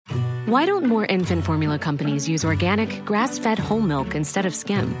Why don't more infant formula companies use organic, grass-fed whole milk instead of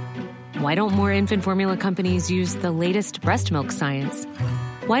skim? Why don't more infant formula companies use the latest breast milk science?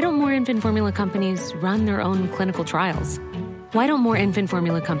 Why don't more infant formula companies run their own clinical trials? Why don't more infant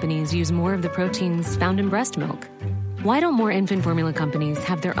formula companies use more of the proteins found in breast milk? Why don't more infant formula companies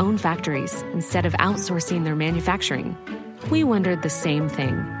have their own factories instead of outsourcing their manufacturing? We wondered the same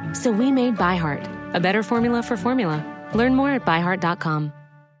thing. So we made ByHeart, a better formula for formula. Learn more at byheart.com.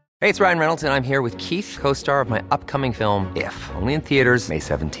 Hey, it's Ryan Reynolds, and I'm here with Keith, co-star of my upcoming film, If, only in theaters May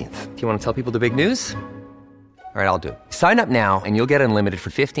 17th. Do you want to tell people the big news? All right, I'll do it. Sign up now and you'll get unlimited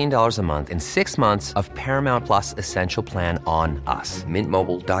for $15 a month and 6 months of Paramount Plus Essential Plan on us.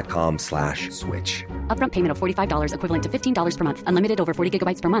 MintMobile.com/switch. Upfront payment of $45 equivalent to $15 per month. Unlimited over 40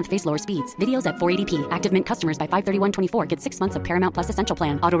 gigabytes per month. Face lower speeds. Videos at 480p. Active Mint customers by 531.24 get 6 months of Paramount Plus Essential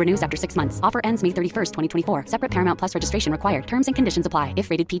Plan. Auto renews after 6 months. Offer ends May 31st, 2024. Separate Paramount Plus registration required. Terms and conditions apply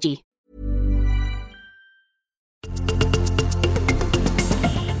if rated PG.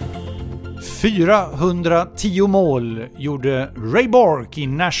 $410 mål gjorde Ray Bork i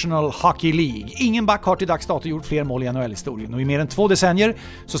National Hockey League. Ingen back har till dags dato gjort fler mål i NHL-historien. Och i mer än 2 decennier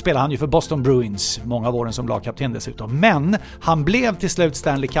så spelar han ju för Boston Bruins, många av åren som lagkapten dessutom. Men han blev till slut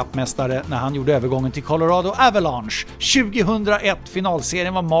Stanley Cup-mästare när han gjorde övergången till Colorado Avalanche. 2001,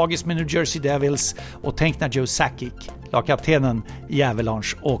 finalserien var magisk med New Jersey Devils. Och tänk när Joe Sakic, lagkaptenen i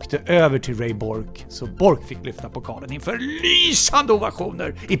Avalanche, åkte över till Ray Bork, så Bork fick lyfta pokalen inför lysande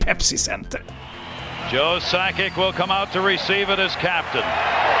ovationer i Pepsi Center. Joe Sakic will come out to receive it as captain.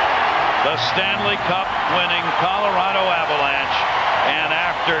 The Stanley Cup winning Colorado Avalanche, and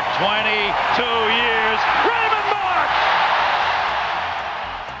after 22 years, Raymond Bourque!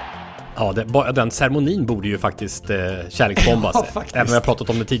 Ja, den ceremonin borde ju faktiskt kärleksbombas. Ja, även om jag pratat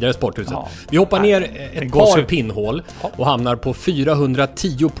om det tidigare i Sporthuset. Ja. Vi hoppar ner ett par pinnhål och hamnar på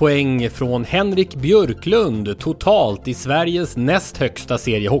 410 poäng från Henrik Björklund totalt i Sveriges näst högsta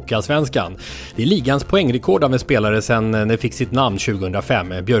serie Hockeyallsvenskan. Det är ligans poängrekord av en spelare sedan det fick sitt namn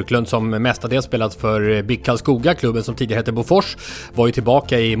 2005. Björklund, som mestadels spelat för BIK Karlskoga, klubben som tidigare hette Bofors, var ju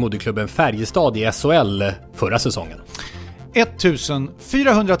tillbaka i moderklubben Färjestad i SHL förra säsongen.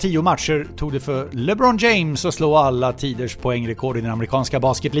 1410 matcher tog det för LeBron James att slå alla tiders poängrekord i den amerikanska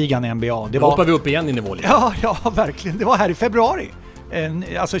basketligan NBA. Det hoppar vi upp igen i nivå. Ja, verkligen. Det var här i februari,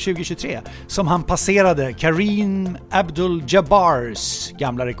 alltså 2023, som han passerade Kareem Abdul-Jabbars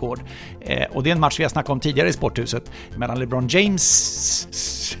gamla rekord. Och det är en match vi har snackat om tidigare i Sporthuset mellan LeBron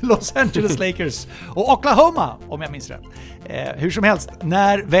James, Los Angeles Lakers och Oklahoma, om jag minns rätt. Hur som helst,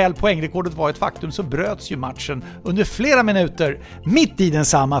 när väl poängrekordet var ett faktum så bröts ju matchen under flera minuter mitt i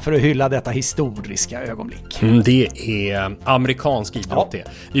densamma för att hylla detta historiska ögonblick. Det är amerikansk idrott det.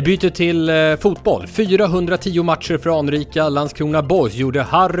 Vi byter till fotboll. 410 matcher för anrika Landskrona Boys gjorde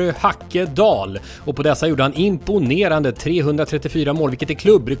Harry Hacke Dahl, och på dessa gjorde han imponerande 334 mål, vilket är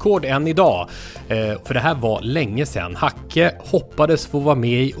klubbrekord än idag. För det här var länge sedan. Hacke hoppades få vara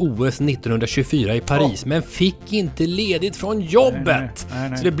med i OS 1924 i Paris, men fick inte ledigt från jobbet.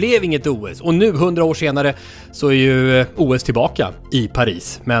 Nej. Så det blev inget OS. Och nu 100 år senare så är ju OS tillbaka i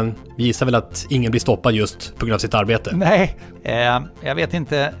Paris. Men vi gissar väl att ingen blir stoppad just på grund av sitt arbete. Nej, jag vet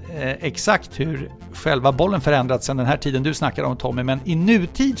inte exakt hur själva bollen förändrats sedan den här tiden du snackar om, Tommy. Men i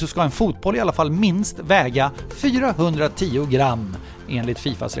nutid så ska en fotboll i alla fall minst väga 410 gram enligt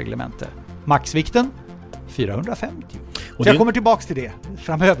Fifas reglemente. Maxvikten 450. Och jag kommer tillbaka till det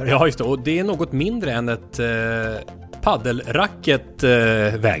framöver. Ja, just det. Och det är något mindre än ett paddelracket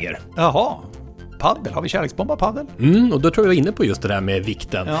väger. Jaha. Paddel, har vi kärleksbomba paddel? Och då tror jag var inne på just det där med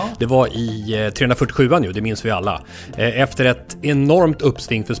vikten. Ja. Det var i 347an ju, det minns vi alla. Efter ett enormt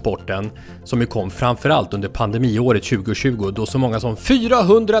uppsving för sporten som ju kom framförallt under pandemiåret 2020, då så många som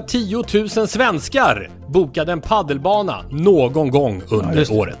 410 000 svenskar bokade en paddelbana någon gång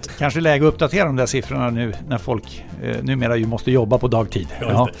under året. Kanske läge att uppdatera de där siffrorna nu när folk numera ju måste jobba på dagtid.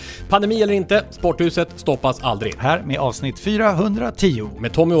 Ja. Pandemi eller inte, Sporthuset stoppas aldrig. Här med avsnitt 410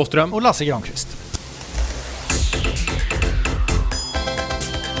 med Tommy Åström och Lasse Granqvist.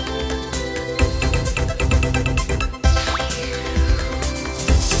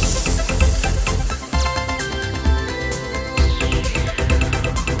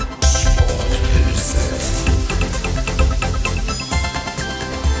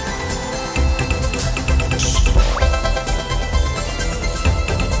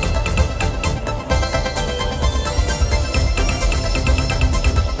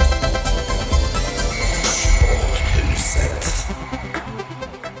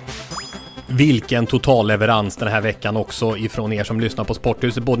 Vilken totalleverans den här veckan också ifrån er som lyssnar på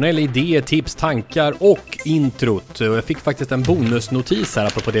Sporthuset. Både när det gäller idéer, tips, tankar och introt. Jag fick faktiskt en bonusnotis här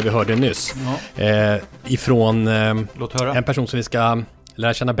apropå det vi hörde nyss. Ifrån en person som vi ska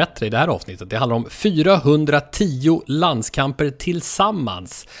lära känna bättre i det här avsnittet. Det handlar om 410 landskamper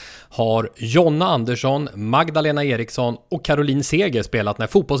tillsammans. Har Jonna Andersson, Magdalena Eriksson och Caroline Seger spelat när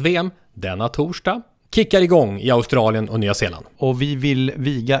fotbolls-VM denna torsdag kickar igång i Australien och Nya Zeeland. Och vi vill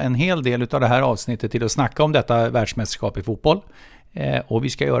viga en hel del av det här avsnittet till att snacka om detta världsmästerskap i fotboll. Och vi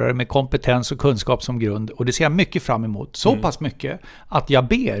ska göra det med kompetens och kunskap som grund. Och det ser jag mycket fram emot. Så pass mycket att jag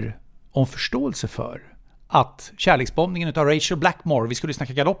ber om förståelse för att kärleksbombningen av Rachel Blackmore, vi skulle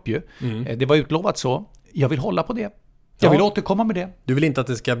snacka galopp ju, det var utlovat så. Jag vill hålla på det. Jag vill återkomma med det. Du vill inte att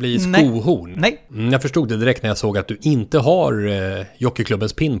det ska bli skohorn? Nej. Jag förstod det direkt när jag såg att du inte har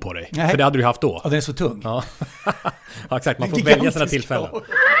jockeyklubbens pin på dig. Nej. För det hade du haft då. Ja, den är så tung. Ja, exakt. Man får välja sina tillfällen.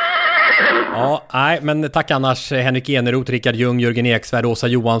 Ja, nej, men tack annars Henrik Eneroth, Rickard Ljung, Jörgen Eksvärd, Åsa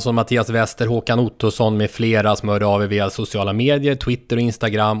Johansson, Mattias Wester, Håkan Ottosson med flera som hörde av er via sociala medier, Twitter och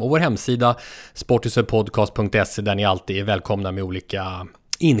Instagram och vår hemsida sporthusetpodcast.se där ni alltid är välkomna med olika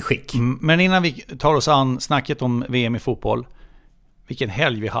inskick. Men innan vi tar oss an snacket om VM i fotboll, vilken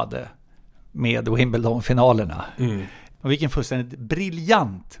helg vi hade med Wimbledon-finalerna. Och vilken fullständigt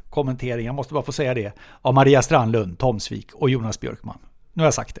briljant kommentering, jag måste bara få säga det, av Maria Strandlund, Tomsvik och Jonas Björkman. Nu har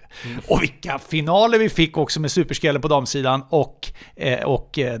jag sagt det. Och vilka finaler vi fick också med superskrällen på damsidan och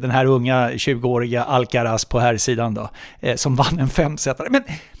den här unga 20-åriga Alcaraz på här sidan då, som vann en 5-setare. Men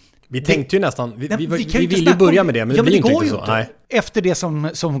vi tänkte ju nästan, vi ville ju börja med det, men det blir inte så. Nej. Efter det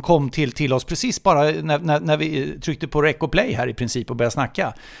som kom till oss precis bara när vi tryckte på rec och play här i princip och började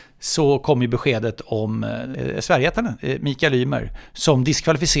snacka, så kom ju beskedet om Sverigeätaren Mikael Ymer som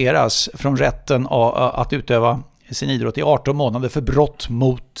diskvalificeras från rätten att utöva sin idrott i 18 månader för brott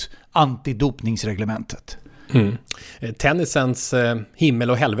mot antidopningsreglementet. Tennisens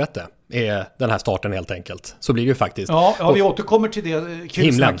himmel och helvete är den här starten helt enkelt. Så blir det ju faktiskt. Ja, vi återkommer till det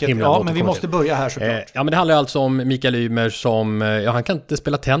killsnacket. Ja, men vi måste börja här såklart. Ja, men det handlar alltså om Mikael Ymer som, han kan inte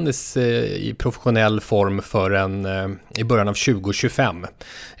spela tennis i professionell form förrän i början av 2025.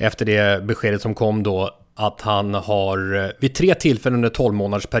 Efter det beskedet som kom då att han har vid 3 tillfällen under 12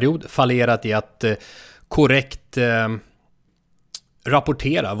 månaders period fallerat i att korrekt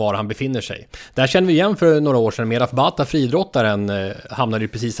rapportera var han befinner sig. Där känner vi igen för några år sedan. Meraf Bata, friidrottaren, hamnade i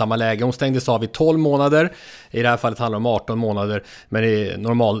precis samma läge. Hon stängdes av i 12 månader. I det här fallet handlar det om 18 månader. Men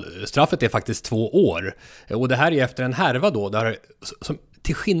normalstraffet är faktiskt 2 år. Och det här är efter en härva då. Där, som,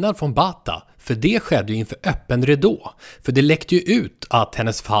 till skillnad från Bata, för det skedde ju inför öppen ridå. För det läckte ju ut att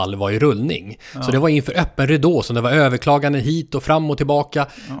hennes fall var i rullning. Ja. Så det var inför öppen ridå, så det var överklagande hit och fram och tillbaka.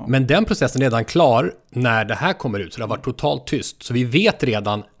 Ja. Men den processen är redan klar när det här kommer ut. Så det har varit totalt tyst. Så vi vet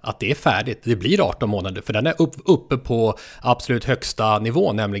redan att det är färdigt. Det blir 18 månader. För den är uppe på absolut högsta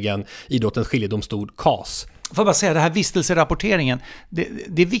nivå, nämligen idrottens skiljedomstol CAS. Får jag bara säga, det här vistelserapporteringen,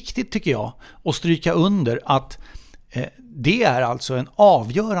 det är viktigt tycker jag att stryka under att det är alltså en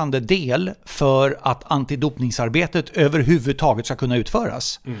avgörande del för att antidopningsarbetet överhuvudtaget ska kunna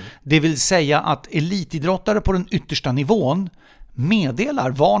utföras. Det vill säga att elitidrottare på den yttersta nivån meddelar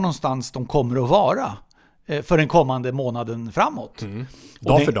var någonstans de kommer att vara för den kommande månaden framåt.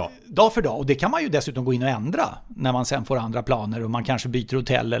 Dag för dag. Dag för dag. Och det kan man ju dessutom gå in och ändra när man sen får andra planer och man kanske byter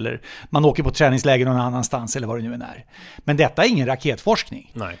hotell eller man åker på träningsläger någon annanstans eller vad det nu än är. Men detta är ingen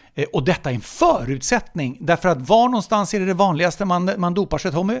raketforskning. Nej. Och detta är en förutsättning därför att var någonstans är det vanligaste man dopar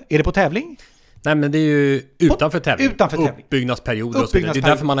sig, Tommy? Är det på tävling? Nej, men det är ju utanför tävling. Uppbyggnadsperioder. Och så vidare. Det är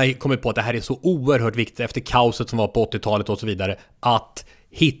därför man har kommit på att det här är så oerhört viktigt efter kaoset som var på 80-talet och så vidare, att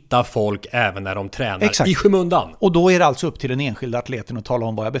hitta folk även när de tränar. Exakt. I skymundan. Och då är det alltså upp till den enskilda atleten att tala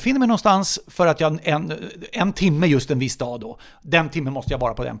om var jag befinner mig någonstans för att jag en timme just en viss dag då. Den timmen måste jag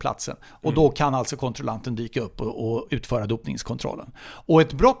vara på den platsen. Och då kan alltså kontrollanten dyka upp och utföra dopningskontrollen. Och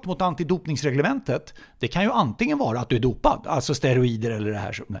ett brott mot antidopningsreglementet, det kan ju antingen vara att du är dopad, alltså steroider eller det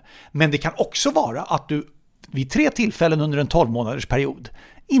här. Men det kan också vara att du vid 3 tillfällen under en 12-månaders period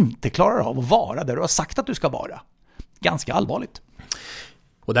inte klarar av att vara där du har sagt att du ska vara. Ganska allvarligt.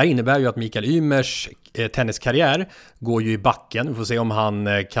 Och det här innebär ju att Mikael Ymers tenniskarriär går ju i backen. Vi får se om han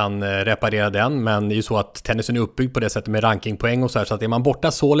kan reparera den. Men det är ju så att tennisen är uppbyggd på det sättet med rankingpoäng och så här. Så att är man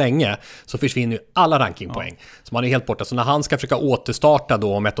borta så länge så försvinner ju alla rankingpoäng. Ja. Så man är helt borta. Så när han ska försöka återstarta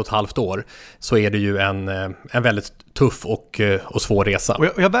då om 1,5 år så är det ju en väldigt tuff och svår resa.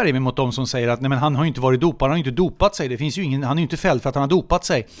 Och jag värjer mig mot dem som säger att nej, men han har ju inte varit dopad, han har ju inte dopat sig. Det finns ju ingen, han är ju inte fälld för att han har dopat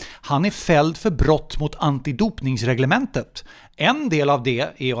sig. Han är fälld för brott mot antidopningsreglementet. En del av det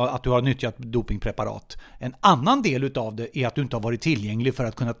är att du har nyttjat dopingpreparat. dopningspreparat. En annan del utav det är att du inte har varit tillgänglig för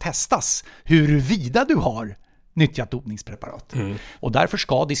att kunna testas huruvida du har nyttjat dopningspreparat. Och därför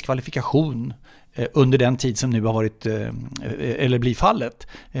ska diskvalifikation under den tid som nu har varit eller blir fallet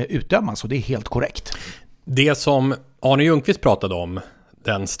utdömas, och det är helt korrekt. Det som Arne Ljungqvist pratade om,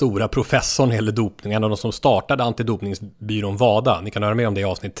 den stora professorn eller dopning, en av de som startade antidopningsbyrån VADA. Ni kan höra mer om det i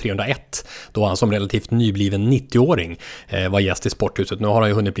avsnitt 301, då han som relativt nybliven 90-åring var gäst i Sporthuset. Nu har han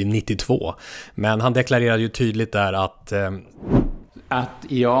ju hunnit bli 92. Men han deklarerade ju tydligt där att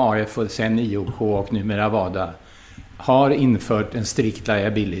IAAF och sen IOK och numera VADA har infört en strikt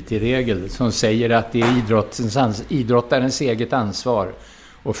liability-regel som säger att det är idrottarens eget ansvar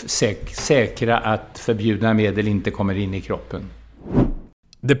att säkra att förbjudna medel inte kommer in i kroppen.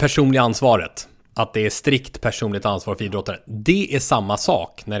 Det personliga ansvaret, att det är strikt personligt ansvar för idrottare, det är samma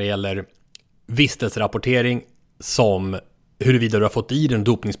sak när det gäller vistelserapportering som huruvida du har fått i dig en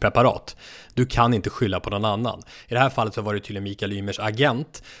dopningspreparat. Du kan inte skylla på någon annan. I det här fallet så var det tydligen Mikael Ymers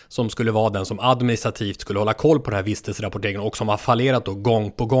agent som skulle vara den som administrativt skulle hålla koll på den här vistelserapporteringen och som har fallerat då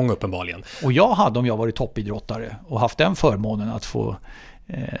gång på gång uppenbarligen. Och jag hade, om jag varit toppidrottare och haft den förmånen att få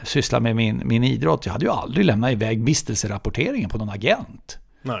syssla med min idrott, jag hade ju aldrig lämnat iväg vistelserapporteringen på någon agent.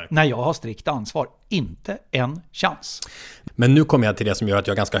 Nej. När jag har strikt ansvar. Inte en chans. Men nu kommer jag till det som gör att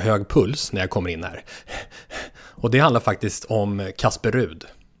jag har ganska hög puls när jag kommer in här. Och det handlar faktiskt om Kasper Ruud,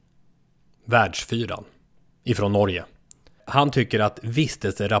 världsfyran ifrån Norge. Han tycker att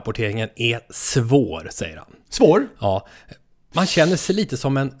vistelserapporteringen är svår, säger han. Svår? Ja. Man känner sig lite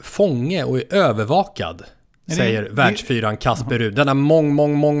som en fånge och är övervakad, säger världsfyran Kasper Ruud. Denna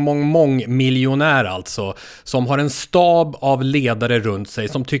mång miljonär alltså, som har en stab av ledare runt sig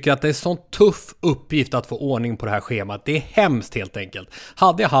som tycker att det är en sån tuff uppgift att få ordning på det här schemat. Det är hemskt helt enkelt.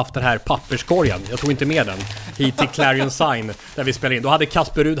 Hade jag haft den här papperskorgen, jag tog inte med den hit till Clarion Sign där vi spelar in, då hade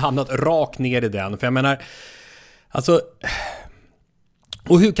Kasper Ruud hamnat rakt ner i den. För jag menar, alltså...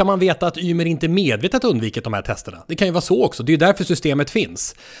 Och hur kan man veta att Ymer inte medvetet undvikit de här testerna? Det kan ju vara så också. Det är ju därför systemet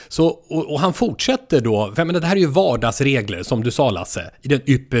finns. Så, och han fortsätter då. För det här är ju vardagsregler, som du sa Lasse, i den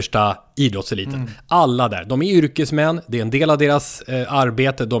yppersta idrottseliten. Alla där. De är yrkesmän. Det är en del av deras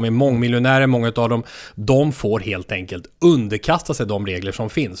arbete. De är mångmiljonärer, många av dem. De får helt enkelt underkasta sig de regler som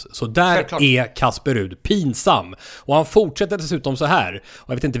finns. Så där självklart är Kasper Ruud pinsam. Och han fortsätter dessutom så här. Och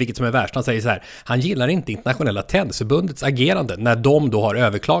jag vet inte vilket som är värst. Han säger så här. Han gillar inte internationella tennisförbundets agerande när de då har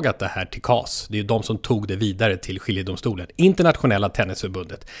överklagat det här till CAS. Det är de som tog det vidare till skiljedomstolen. Internationella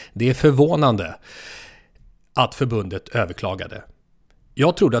tennisförbundet. Det är förvånande att förbundet överklagade.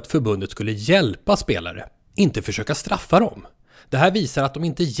 Jag trodde att förbundet skulle hjälpa spelare, inte försöka straffa dem. Det här visar att de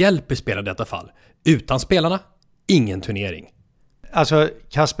inte hjälper spelare i detta fall. Utan spelarna, ingen turnering. Alltså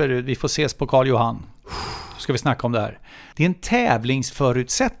Kasper, vi får ses på Karl Johan. Då ska vi snacka om det här. Det är en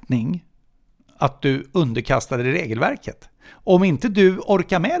tävlingsförutsättning att du underkastar dig regelverket. Om inte du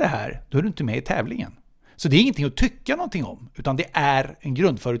orkar med det här, då är du inte med i tävlingen. Så det är ingenting att tycka någonting om, utan det är en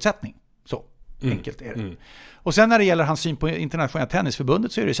grundförutsättning. Så enkelt är det. Och sen när det gäller hans syn på internationella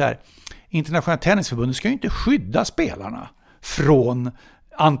tennisförbundet så är det så här. Internationella tennisförbundet ska ju inte skydda spelarna från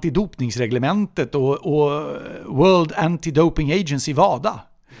antidopningsreglementet och World Anti-Doping Agency VADA.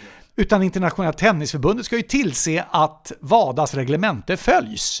 Utan internationella tennisförbundet ska ju tillse att VADAs reglemente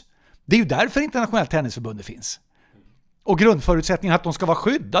följs. Det är ju därför internationella tennisförbundet finns. Och grundförutsättningen att de ska vara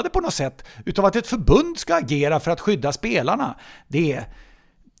skyddade på något sätt utav att ett förbund ska agera för att skydda spelarna. Det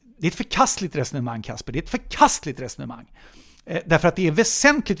är ett förkastligt resonemang, Kasper. Det är ett förkastligt resonemang. Därför att det är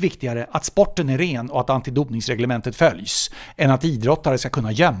väsentligt viktigare att sporten är ren och att antidopningsreglementet följs än att idrottare ska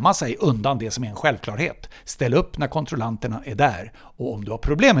kunna gömma sig undan det som är en självklarhet. Ställ upp när kontrollanterna är där. Och om du har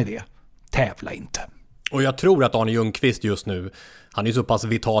problem med det, tävla inte. Och jag tror att Arne Ljungqvist just nu, han är så pass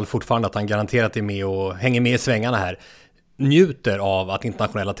vital fortfarande att han garanterat är med och hänger med i svängarna här, njuter av att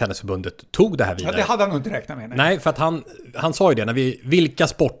internationella tennisförbundet tog det här vidare. Ja, det hade han nog inte räknat med. Nej, för att han sa ju det, vilka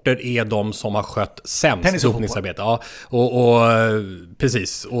sporter är de som har skött sämst dopningsarbete? Ja, och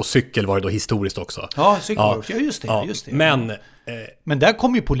precis, och cykel var det då historiskt också. Ja, cykel var också, just det. Men där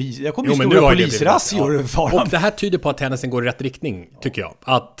kom ju stora polisrazzor faran. Och det här tyder på att tennisen går i rätt riktning, tycker jag.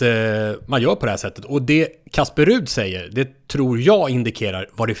 Att man gör på det här sättet. Och det Kasper Ruud säger, det tror jag indikerar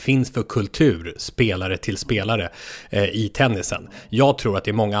vad det finns för kultur, spelare till spelare i tennisen. Jag tror att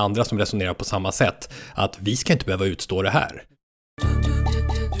det är många andra som resonerar på samma sätt. Att vi ska inte behöva utstå det här.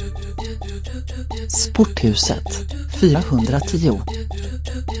 Sporthuset 410.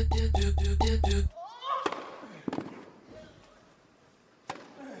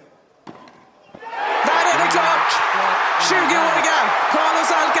 Där är det klart! 20-åriga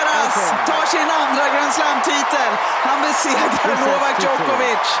Carlos Alcaraz tar sin andra Grand Grand Slam-titel. Han besegrar Novak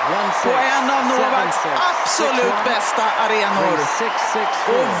Djokovic på en av Novaks absolut bästa arenor.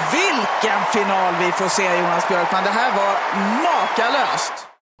 Och vilken final vi får se, Jonas Björkman. Det här var makalöst.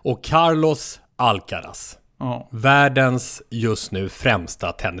 Och Carlos Alcaraz. Världens just nu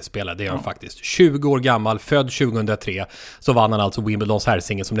främsta tennisspelare, det är han faktiskt. 20 år gammal, född 2003, så vann han alltså Wimbledons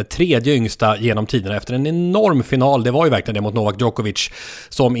herrsingel som det tredje yngsta genom tiderna efter en enorm final. Det var ju verkligen det mot Novak Djokovic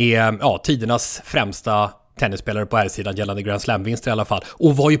som är tidernas främsta tennisspelare på herrsidan gällande Grand Slam-vinster i alla fall.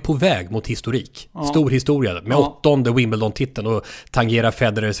 Och var ju på väg mot historik. Stor historia med 8:e Wimbledon-titeln och tangera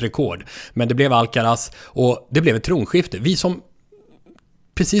Federers rekord. Men det blev Alcaraz och det blev ett tronskifte. Vi som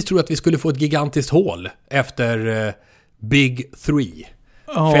precis tror att vi skulle få ett gigantiskt hål efter Big Three.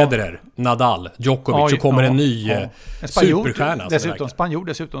 Federer, Nadal, Djokovic, så kommer en ny superstjärna. Spanjor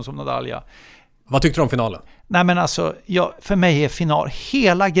dessutom som Nadal, ja. Vad tyckte du om finalen? Nej, men alltså, för mig är final,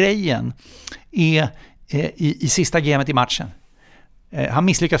 hela grejen är i sista gamet i matchen. Han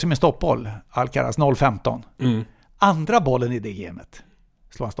misslyckas med en stoppboll, Alcaraz 0-15. Andra bollen i det gamet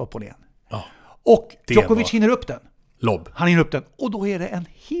slår han stoppboll igen. Och Djokovic hinner upp den. Lobb. Han hinner upp den. Och då är det en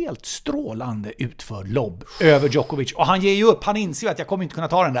helt strålande utförd lobb över Djokovic. Och han ger ju upp. Han inser ju att jag kommer inte kunna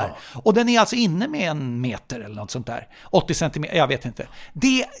ta den där. Och den är alltså inne med 1 meter eller något sånt där. 80 centimeter, jag vet inte.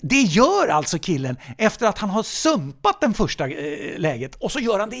 Det gör alltså killen efter att han har sumpat den första läget. Och så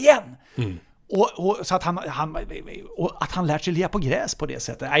gör han det igen. Och så att han lärt sig lia på gräs på det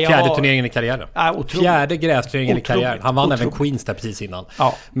sättet. Fjärde turneringen i karriären. Fjärde grästurneringen i karriären. Han vann även Queens där precis innan.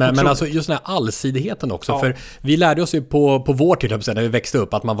 Men alltså just den här allsidigheten också. För vi lärde oss ju på vår tid när vi växte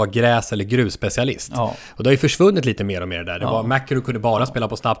upp att man var gräs- eller grusspecialist. Och det har ju försvunnit lite mer och mer där. Det var McEnroe kunde bara spela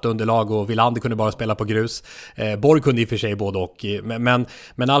på snabbt underlag och Wilander kunde bara spela på grus. Borg kunde i och för sig både och.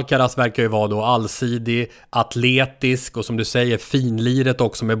 Men Alcaraz verkar ju vara då allsidig, atletisk och som du säger finliret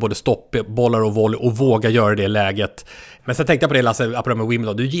också med både stoppbollar och volley och våga göra det läget. Men sen tänkte jag på det, Lasse, apropå med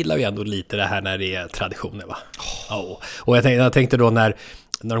Wimbledon. Du gillar ju ändå lite det här när det är traditioner, va? Och jag tänkte då när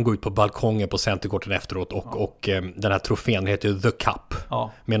de går ut på balkongen på centerkorten efteråt och den här trofén heter ju The Cup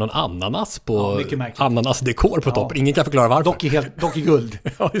med någon ananas på ananasdekor på toppen. Ingen kan förklara varför. Dock i guld.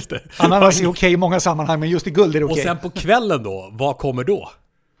 Ja, just det. Ananas är okej i många sammanhang, men just i guld är det okej. Och sen på kvällen då, vad kommer då?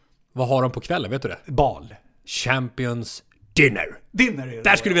 Vad har de på kvällen, vet du det? Bal. Champions Dinner.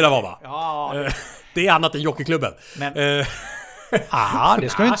 Där skulle vi vilja vara, va? Ja. Det är annat än jockeyklubben. Men det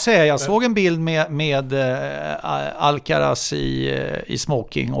ska jag inte säga. Jag såg en bild med Alcaraz i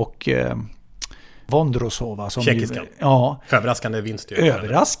smoking och Vondrosova som tjeckiskan. Överraskande vinst.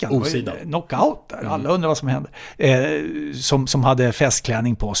 Överraskande. Osidan. Knockout där. Alla undrar vad som hände. Som hade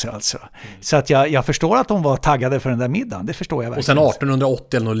festklänning på sig alltså. Så att jag förstår att de var taggade för den där middagen. Det förstår jag verkligen. Och sen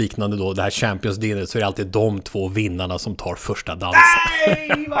 1880 eller något liknande då, det här Champions Dinner, så är det alltid de två vinnarna som tar första dansen.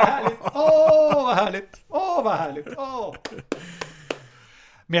 Nej, vad härligt! Vad härligt!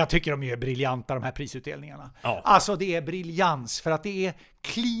 Men jag tycker de är briljanta, de här prisutdelningarna. Alltså det är briljans för att det är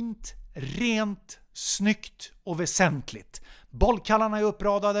cleant, rent, snyggt och väsentligt. Bollkallarna är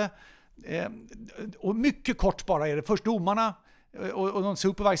uppradade och mycket kort bara är det. Först domarna och någon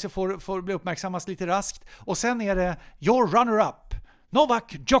supervisor får bli uppmärksammas lite raskt. Och sen är det your runner-up,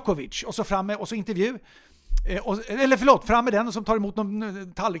 Novak Djokovic. Och så framme och så intervju. Fram med den som tar emot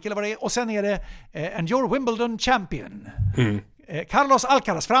någon tallrik eller vad det är. Och sen är det and your Wimbledon champion. Carlos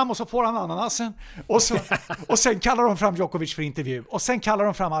Alcaraz fram och så får han ananasen och sen kallar de fram Djokovic för intervju och sen kallar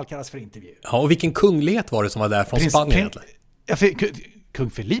de fram Alcaraz för intervju. Ja, och vilken kunglighet var det som var där från Spanien egentligen? Kung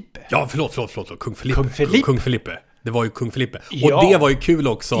Felipe. Ja, förlåt. Kung Felipe. Det var ju kung Felipe. Och det var ju kul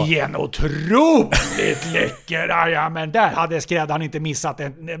också. En otroligt läcker. Ja, men där hade skräddaren inte missat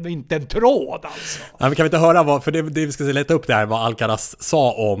inte en tråd alltså. Ja, men kan vi inte höra för det vi ska leta upp det här vad Alcaraz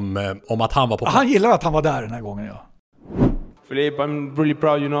sa om att han var på plats. Han gillar att han var där den här gången, Philippe, I'm really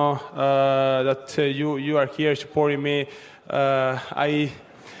proud, that you are here supporting me.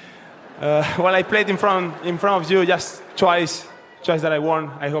 I played in front of you just twice that I won.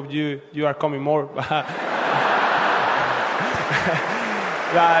 I hope you are coming more.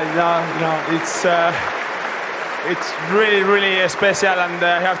 It's really, really special, and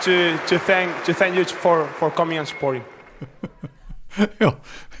I have to thank you for coming and supporting. Ja.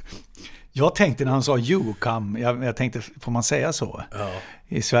 Jag tänkte när han sa you come, jag tänkte, får man säga så? Ja.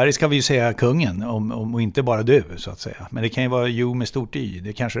 I Sverige ska vi ju säga kungen och inte bara du, så att säga. Men det kan ju vara you med stort y,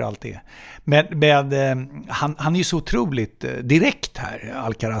 det kanske det alltid är. Men han är ju så otroligt direkt här,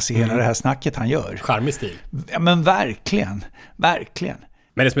 Alcaraz, i hela det här snacket han gör. Charmig stil. Ja, men verkligen.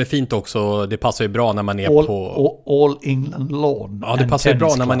 Men det som är fint också, det passar ju bra när man är All England Lawn. Ja, det passar ju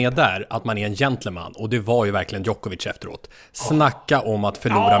bra när man är där, att man är en gentleman. Och det var ju verkligen Djokovic efteråt. Snacka om att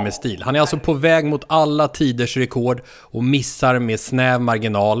förlora med stil. Han är alltså på väg mot alla tiders rekord och missar med snäv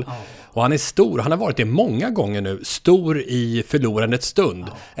marginal. Och han är stor, han har varit det många gånger nu, stor i förlorandets stund.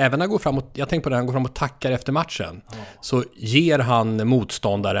 Även när han går fram och, jag tänker på det, han går fram och tackar efter matchen. Så ger han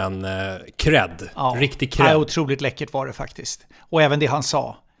motståndaren cred, riktig cred. Ja, otroligt läckert var det faktiskt. Och även det han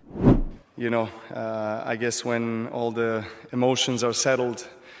sa. You know, I guess when all the emotions are settled,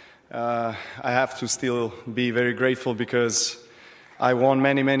 I have to still be very grateful because I won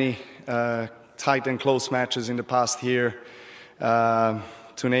many tight and close matches in the past year.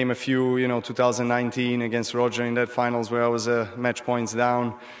 To name a few, 2019 against Roger in that finals where I was match points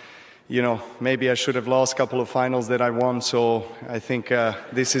down. Maybe I should have lost a couple of finals that I won, so I think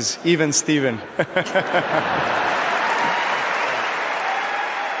this is even Steven.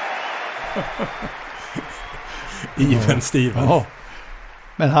 Even Steven. Ja.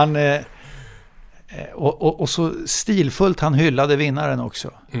 Men han... Och så stilfullt han hyllade vinnaren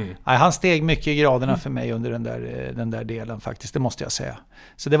också. Nej, han steg mycket i graderna för mig under den där delen faktiskt, det måste jag säga.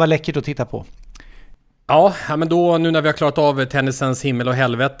 Så det var läckert att titta på. Ja, men då nu när vi har klarat av tennisens himmel och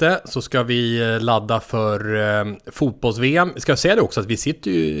helvete så ska vi ladda för fotbolls-VM. Ska jag säga det också att vi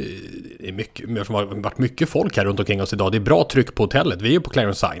sitter ju det har varit mycket folk här runt omkring oss idag. Det är bra tryck på hotellet. Vi är ju på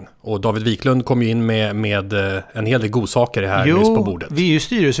Clarence Sign och David Wiklund kom ju in med en hel del godsaker här nyss på bordet. Vi är ju i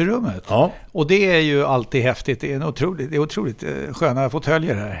styrelserummet. Ja. Och det är ju alltid häftigt. Det är otroligt sköna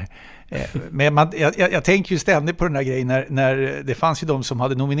fåtöljer här. Men jag tänker ju ständigt på den här grejen när det fanns ju de som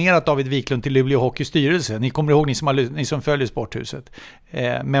hade nominerat David Wiklund till Luleå Hockeys styrelse. Ni kommer ihåg, ni som följer Sporthuset.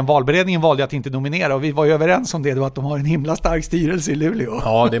 Men valberedningen valde att inte nominera och vi var ju överens om det då, att de har en himla stark styrelse i Luleå.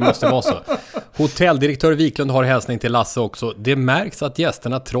 Ja, det måste vara så. Hotelldirektör Wiklund har hälsning till Lasse också. Det märks att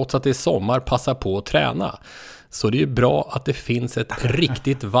gästerna trots att det är sommar passar på att träna. Så det är ju bra att det finns ett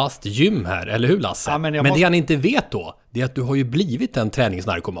riktigt vast gym här, eller hur Lasse? Ja, men det han inte vet då, det är att du har ju blivit en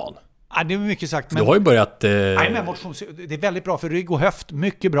träningsnarkoman. Ja, det är mycket sagt. Men du har ju börjat... det är väldigt bra för rygg och höft.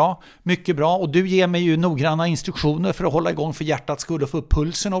 Mycket bra. Och du ger mig ju noggranna instruktioner för att hålla igång för hjärtats skull och få upp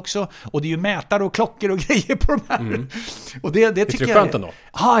pulsen också. Och det är ju mätare och klockor och grejer på de här. Och det tycker jag... skönt ändå?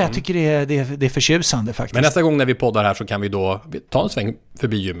 Ja, jag tycker det är förtjusande faktiskt. Men nästa gång när vi poddar här så kan vi då ta en sväng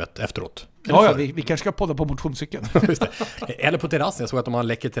förbi gymmet efteråt. Ja, vi kanske ska podda på motionscykeln. Just det. Eller på terrassen. Jag såg att de har en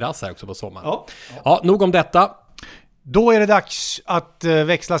läcker terrass här också på sommaren. Ja, nog om detta. Då är det dags att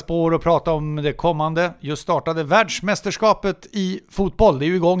växla spår och prata om det kommande. Just startade världsmästerskapet i fotboll. Det är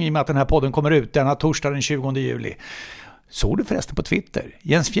ju igång i och med att den här podden kommer ut denna torsdag den 20 juli. Såg du förresten på Twitter?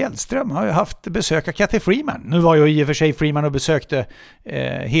 Jens Fjällström har ju haft besök av Kathy Freeman. Nu var ju i och för sig Freeman och besökte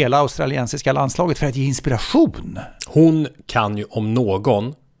hela australiensiska landslaget för att ge inspiration. Hon kan ju om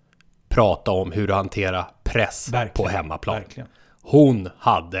någon prata om hur du hanterar press på hemmaplan. Verkligen. Hon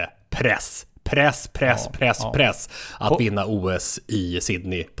hade press att vinna OS i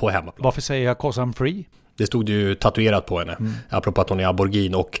Sydney på hemmaplan. Varför säger jag 'cause I'm free'? Det stod ju tatuerat på henne, apropå att hon är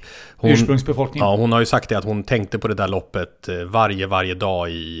aborigin. Och ursprungsbefolkningen. Ja, hon har ju sagt det att hon tänkte på det där loppet varje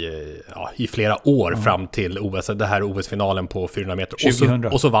dag i flera år fram till OS, det här OS-finalen på 400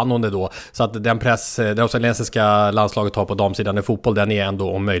 meter. Och så vann hon det då. Så att den press det australiensiska landslaget har på damsidan i fotboll, den är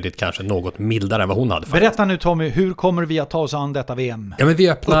ändå om möjligt kanske något mildare än vad hon hade. Berätta nu Tommy, hur kommer vi att ta oss an detta VM? Ja, men vi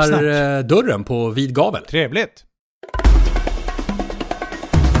öppnar dörren på vid gavel. Trevligt.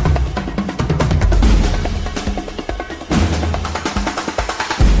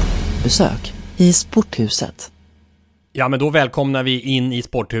 Besök i Sporthuset. Ja, men då välkomnar vi in i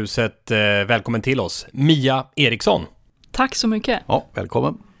Sporthuset. Välkommen till oss, Mia Eriksson. Tack så mycket. Ja,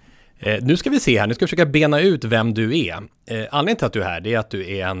 välkommen. Nu ska vi se här, nu ska vi försöka bena ut vem du är. Anledningen till att du är här, det är att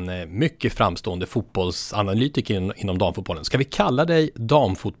du är en mycket framstående fotbollsanalytiker inom damfotbollen. Ska vi kalla dig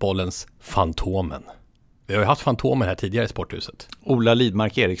damfotbollens Fantomen? Vi har ju haft Fantomen här tidigare i Sporthuset. Ola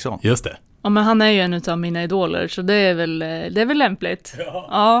Lidmark Eriksson. Just det. Ja, men han är ju en av mina idoler, så det är väl lämpligt.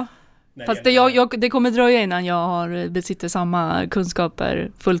 Ja. Nej, fast det kommer dröja innan jag besitter samma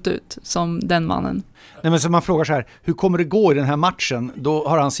kunskaper fullt ut som den mannen. Nej, men så man frågar så här, hur kommer det gå i den här matchen? Då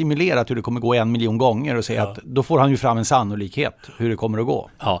har han simulerat hur det kommer gå 1 miljon gånger och säger att då får han ju fram en sannolikhet hur det kommer att gå.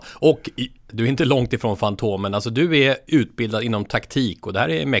 Ja, och du är inte långt ifrån Fantomen. Alltså du är utbildad inom taktik och det här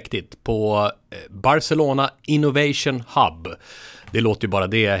är mäktigt på Barcelona Innovation Hub. Det låter ju bara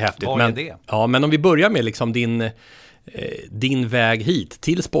det häftigt. Vad är det? Ja, men om vi börjar med liksom din väg hit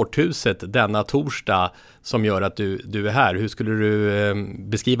till Sporthuset denna torsdag som gör att du är här. Hur skulle du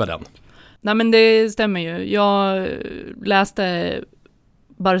beskriva den? Nej, men det stämmer ju. Jag läste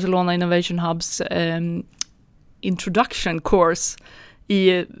Barcelona Innovation Hubs introduction course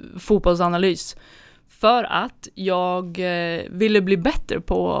i fotbollsanalys. För att jag ville bli bättre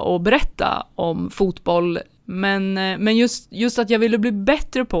på att berätta om fotboll. Men just att jag ville bli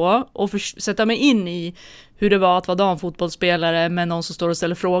bättre på att sätta mig in i hur det var att vara damfotbollsspelare med någon som står och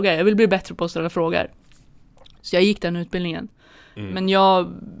ställer frågor. Jag vill bli bättre på att ställa frågor. Så jag gick den utbildningen. Men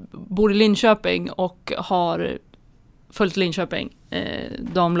jag bor i Linköping och har följt Linköping,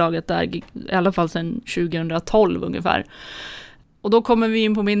 damlaget där, i alla fall sedan 2012 ungefär. Och då kommer vi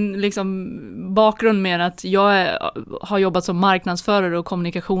in på min liksom, bakgrund med att jag har jobbat som marknadsförare och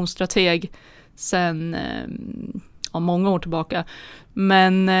kommunikationsstrateg sedan många år tillbaka.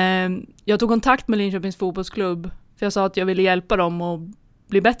 Men jag tog kontakt med Linköpings fotbollsklubb för jag sa att jag ville hjälpa dem att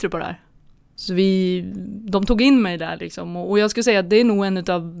bli bättre på det här. Så de tog in mig där liksom. Och jag skulle säga att det är nog en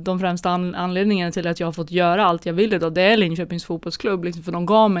av de främsta anledningarna till att jag har fått göra allt jag ville då. Det är Linköpings fotbollsklubb liksom, för de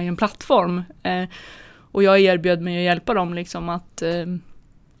gav mig en plattform. Och jag erbjöd mig att hjälpa dem liksom,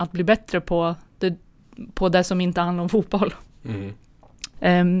 att bli bättre på det som inte handlar om fotboll.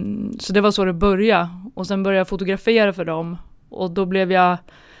 Så det var så det började. Och sen började jag fotografera för dem. Och då blev jag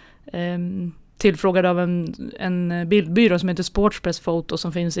tillfrågad av en bildbyrå som heter Sportpress Photo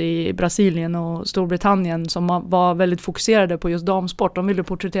som finns i Brasilien och Storbritannien som var väldigt fokuserade på just damsport. De ville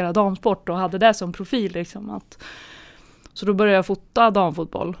porträttera damsport och hade det som profil. Liksom, Så då började jag fota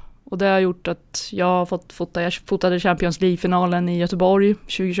damfotboll. Och det har gjort att jag har fått fota. Jag fotade Champions League-finalen i Göteborg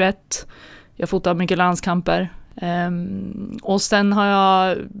 2021. Jag fotade mycket landskamper. Och sen har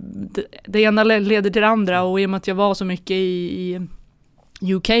jag... Det ena leder till det andra. Och i och med att jag var så mycket i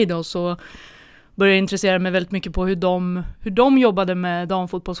UK då så började jag intressera mig väldigt mycket på hur de jobbade med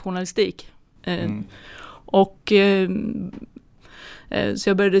damfotbollsjournalistik. Så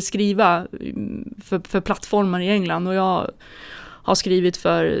jag började skriva för plattformar i England. Och jag har skrivit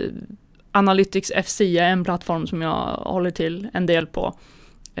för Analytics FC, en plattform som jag håller till en del på.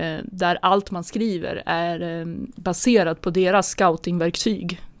 Där allt man skriver är baserat på deras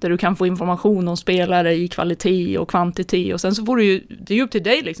scoutingverktyg. Där du kan få information om spelare i kvalitet och kvantitet. Och sen så får det är ju upp till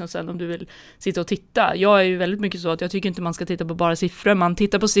dig liksom sen om du vill sitta och titta. Jag är ju väldigt mycket så att jag tycker inte man ska titta på bara siffror. Man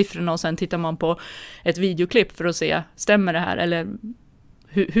tittar på siffrorna och sen tittar man på ett videoklipp för att se, stämmer det här? Eller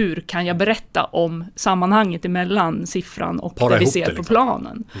hur kan jag berätta om sammanhanget emellan siffran och det vi ser på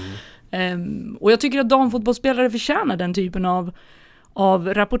planen? Och jag tycker att damfotbollsspelare förtjänar den typen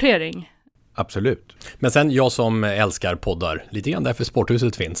av rapportering. Absolut. Men sen jag som älskar poddar, lite grann därför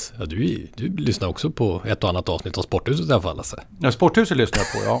Sporthuset finns. Ja, du lyssnar också på ett och annat avsnitt av Sporthuset i alla fall. Alltså. Ja, Sporthuset lyssnar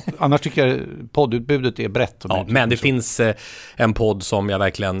jag på, ja. Annars tycker jag poddutbudet är brett. Ja, men det finns en podd som jag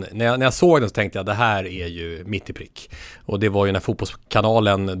verkligen, när jag såg den så tänkte jag det här är ju mitt i prick. Och det var ju när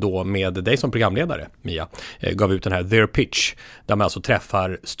Fotbollskanalen då med dig som programledare, Mia, gav ut den här Their Pitch, där man alltså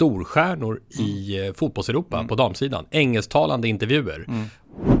träffar storstjärnor i fotbollseuropa på damsidan. Engelsktalande intervjuer.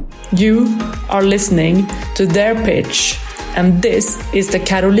 You are listening to Their Pitch, and this is the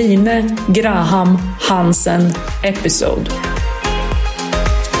Caroline Graham Hansen episode.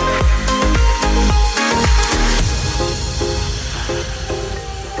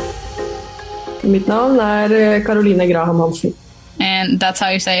 Mitt namn är Caroline Graham Hansen. And that's how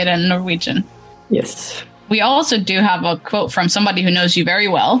you say it in Norwegian. Yes. We also do have a quote from somebody who knows you very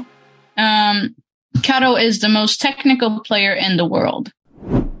well. Caro is the most technical player in the world.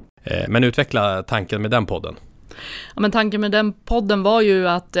 Men utveckla tanken med den podden. Ja, men tanken med den podden var ju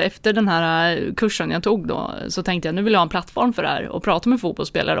att efter den här kursen jag tog då så tänkte jag nu vill jag ha en plattform för det här och prata med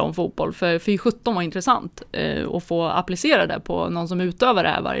fotbollsspelare om fotboll. För 17 var intressant att få applicera det på någon som utövar det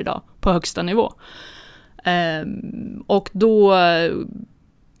här varje dag på högsta nivå. Och då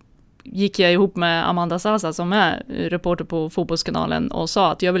gick jag ihop med Amanda Sasa som är reporter på Fotbollskanalen och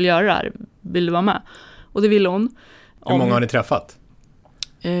sa att jag vill göra det här, vill du vara med? Och det ville hon. Hur många har ni träffat?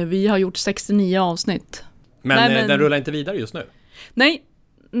 Vi har gjort 69 avsnitt. Men den rullar inte vidare just nu? Nej,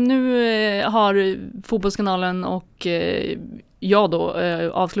 nu har Fotbollskanalen och jag då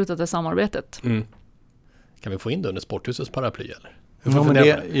avslutat det samarbetet. Kan vi få in det under Sporthusets paraply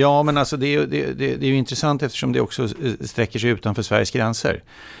eller? Men alltså det är ju intressant eftersom det också sträcker sig utanför Sveriges gränser.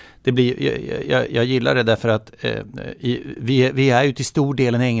 Det blir, jag gillar det därför att vi är ju till stor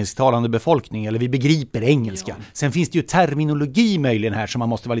del en engelsktalande befolkning, eller vi begriper engelska. Ja. Sen finns det ju terminologi möjligen här som man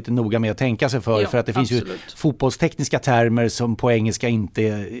måste vara lite noga med att tänka sig för att det finns ju fotbollstekniska termer som på engelska inte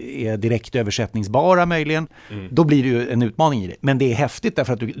är direkt översättningsbara möjligen. Då blir det ju en utmaning i det. Men det är häftigt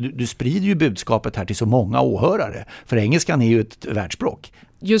därför att du sprider ju budskapet här till så många åhörare. För engelskan är ju ett världsspråk.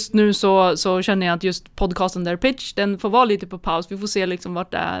 Just nu så känner jag att just podcasten Their Pitch, den får vara lite på paus. Vi får se liksom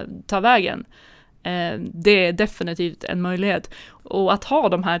vart det tar vägen. Det är definitivt en möjlighet. Och att ha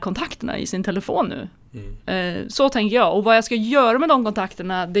de här kontakterna i sin telefon nu. Så tänker jag. Och vad jag ska göra med de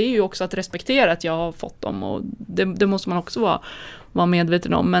kontakterna, det är ju också att respektera att jag har fått dem. Och det måste man också vara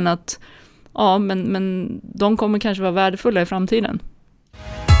medveten om. Men att men de kommer kanske vara värdefulla i framtiden.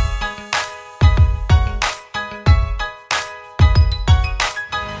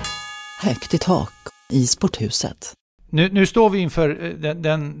 Högt i tak i Sporthuset. Nu står vi inför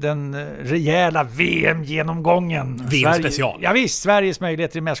den rejäla VM-genomgången. VM-special. Ja visst, Sveriges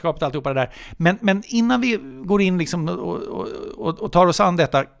möjligheter i mästerskapet och alltihopa det där. Men innan vi går in liksom och tar oss an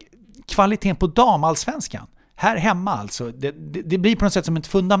detta, kvaliteten på damallsvenskan. Här hemma alltså, det blir på något sätt som ett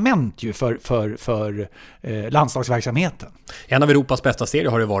fundament ju för landslagsverksamheten. En av Europas bästa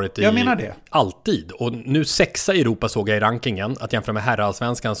serier har det varit jag menar det. Alltid. Och nu 6:a i Europa såg jag i rankingen, att jämföra med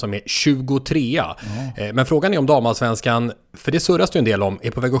herrallsvenskan som är 23:a. Men frågan är om damallsvenskan, för det surras ju en del om,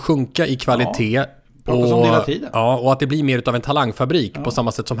 är på väg att sjunka i kvalitet. Och att det blir mer av en talangfabrik på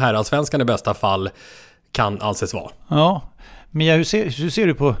samma sätt som herrallsvenskan i bästa fall kan anses vara. Ja, Mia, hur ser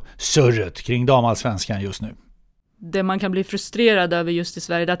du på surret kring damallsvenskan just nu? Det man kan bli frustrerad över just i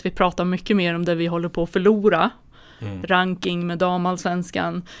Sverige är att vi pratar mycket mer om det vi håller på att förlora. Ranking med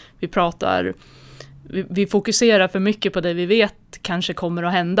damallsvenskan. Vi fokuserar för mycket på det vi vet kanske kommer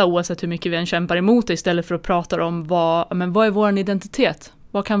att hända oavsett hur mycket vi än kämpar emot det, istället för att prata om vad är vår identitet?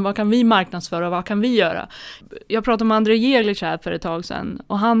 Vad kan vi marknadsföra? Vad kan vi göra? Jag pratade med André Jeglic här för ett tag sedan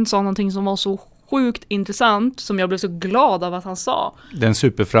och han sa någonting som var så sjukt intressant som jag blev så glad av att han sa. Den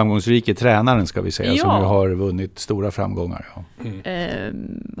superframgångsrike tränaren ska vi säga, som ju har vunnit stora framgångar. Ja.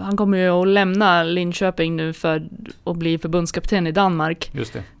 Han kommer ju att lämna Linköping nu för att bli förbundskapten i Danmark.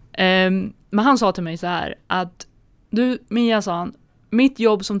 Just det. Men han sa till mig så här att du, Mia, sa han, mitt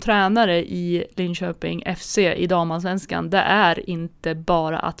jobb som tränare i Linköping FC i damallsvenskan, det är inte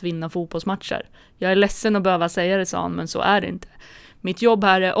bara att vinna fotbollsmatcher. Jag är ledsen att behöva säga det, sa han, men så är det inte. Mitt jobb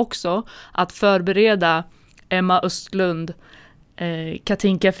här är också att förbereda Emma Östlund,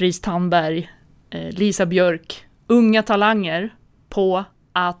 Katinka Fries-Tandberg, Lisa Björk, unga talanger på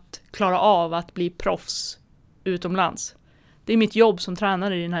att klara av att bli proffs utomlands. Det är mitt jobb som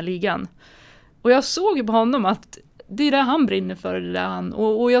tränare i den här ligan. Och jag såg på honom att det är det han brinner för.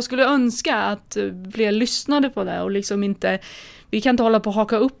 Och jag skulle önska att fler lyssnade på det och liksom inte... Vi kan inte hålla på att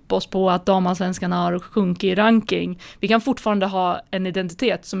haka upp oss på att damallsvenskan har sjunkit i ranking. Vi kan fortfarande ha en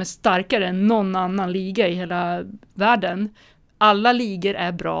identitet som är starkare än någon annan liga i hela världen. Alla ligor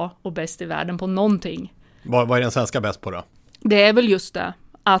är bra och bäst i världen på någonting. Vad är den svenska bäst på då? Det är väl just det.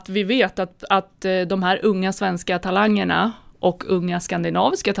 Att vi vet att de här unga svenska talangerna och unga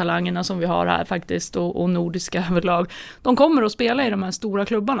skandinaviska talangerna som vi har här faktiskt och nordiska överlag, de kommer att spela i de här stora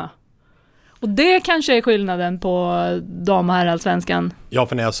klubbarna. Och det kanske är skillnaden på dam- och herrallsvenskan. Ja,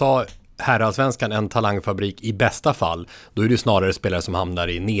 för när jag sa herrallsvenskan en talangfabrik i bästa fall, då är det snarare spelare som hamnar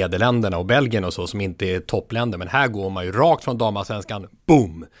i Nederländerna och Belgien och så, som inte är toppländer. Men här går man ju rakt från damallsvenskan,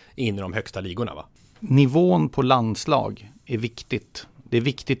 boom, in i de högsta ligorna, va? Nivån på landslag är viktigt. Det är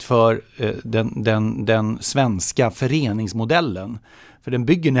viktigt för den svenska föreningsmodellen. För den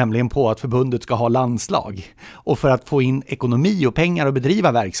bygger nämligen på att förbundet ska ha landslag. Och för att få in ekonomi och pengar och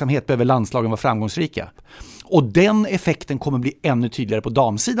bedriva verksamhet behöver landslagen vara framgångsrika. Och den effekten kommer bli ännu tydligare på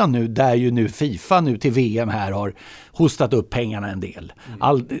damsidan nu, där ju nu FIFA nu till VM här har hostat upp pengarna en del.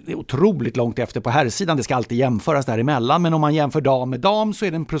 Det är otroligt långt efter på herrsidan, det ska alltid jämföras däremellan, men om man jämför dam med dam så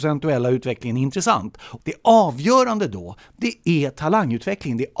är den procentuella utvecklingen intressant. Det avgörande då, det är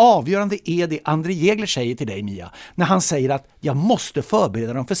talangutveckling. Det avgörande är det André Jeglic säger till dig, Mia, när han säger att jag måste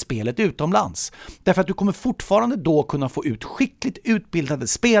förbereda dem för spelet utomlands. Därför att du kommer fortfarande då kunna få ut skickligt utbildade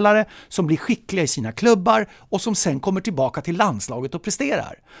spelare som blir skickliga i sina klubbar och som sen kommer tillbaka till landslaget och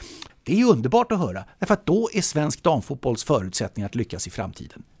presterar. Det är ju underbart att höra, därför att då är svensk damfotbolls förutsättningar att lyckas i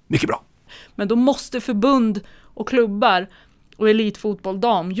framtiden mycket bra. Men då måste förbund och klubbar och elitfotboll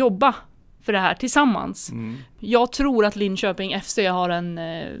dam jobba för det här tillsammans. Jag tror att Linköping FC har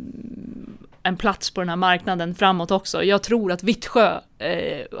en plats på den här marknaden framåt också. Jag tror att Vittsjö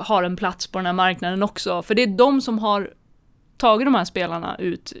har en plats på den här marknaden också. För det är de som har tagit de här spelarna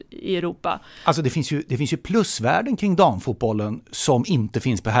ut i Europa. Alltså det finns ju plusvärden kring damfotbollen som inte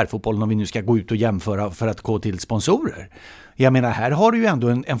finns på herrfotbollen, om vi nu ska gå ut och jämföra för att gå till sponsorer. Jag menar, här har du ju ändå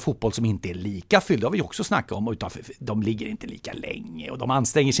en fotboll som inte är lika fylld, det har vi också snackat om, utan de ligger inte lika länge och de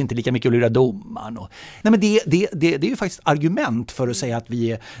anstränger sig inte lika mycket att lura domaren. Nej, men det är ju faktiskt argument för att säga att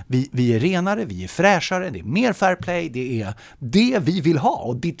vi är renare, vi är fräschare, det är mer fair play, det är det vi vill ha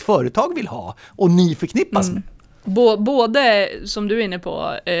och ditt företag vill ha och ni förknippas med. Både som du är inne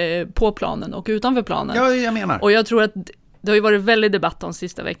på planen och utanför planen. Ja, jag menar. Och jag tror att Det har ju varit väldigt debatt de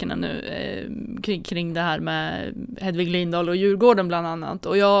sista veckorna nu kring det här med Hedvig Lindahl och Djurgården bland annat.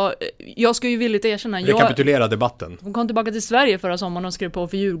 Och jag ska ju villigt erkänna... Rekapitulera debatten. Hon kom tillbaka till Sverige förra sommaren och skrev på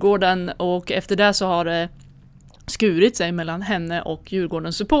för Djurgården, och efter det så har det skurit sig mellan henne och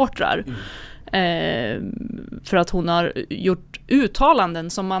Djurgårdens supportrar. För att hon har gjort uttalanden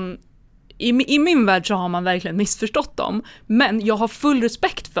som man... I min värld så har man verkligen missförstått dem. Men jag har full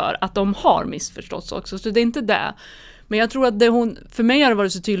respekt för att de har missförståtts också. Så det är inte det. Men jag tror att det hon... För mig har det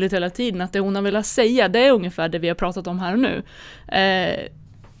varit så tydligt hela tiden att det hon har velat säga, det är ungefär det vi har pratat om här och nu.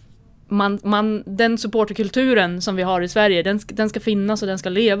 Den supporterkulturen som vi har i Sverige, den ska finnas och den ska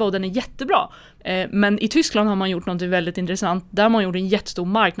leva, och den är jättebra. Men i Tyskland har man gjort något väldigt intressant. Där har man gjort en jättestor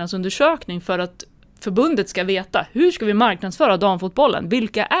marknadsundersökning för att förbundet ska veta hur ska vi marknadsföra damfotbollen,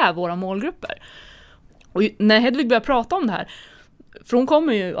 vilka är våra målgrupper. Och när Hedvig börjar prata om det här, för hon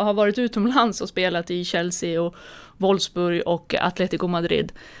kommer ju och har varit utomlands och spelat i Chelsea och Wolfsburg och Atletico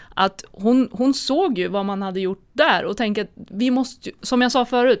Madrid, att hon såg ju vad man hade gjort där och tänkte att vi måste, som jag sa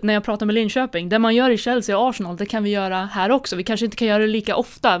förut när jag pratade med Linköping, det man gör i Chelsea och Arsenal, det kan vi göra här också. Vi kanske inte kan göra det lika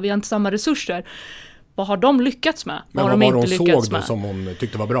ofta, vi har inte samma resurser. Vad har de lyckats med? Men vad var hon såg då som hon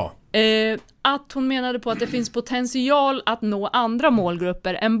tyckte var bra? Att hon menade på att det finns potential att nå andra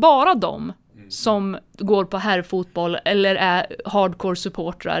målgrupper än bara de som går på herrfotboll eller är hardcore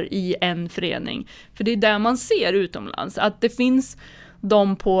supportrar i en förening. För det är där man ser utomlands att det finns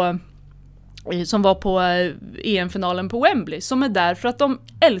de som var på EM-finalen på Wembley som är där för att de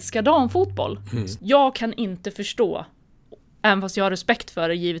älskar damfotboll. Jag kan inte förstå, även fast jag har respekt för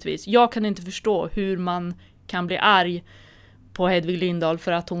det givetvis, jag kan inte förstå hur man kan bli arg på Hedvig Lindahl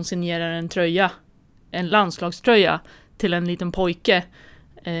för att hon signerar en landslagströja till en liten pojke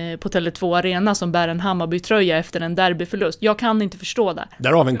på Tele2 Arena som bär en Hammarby-tröja efter en derbyförlust. Jag kan inte förstå det.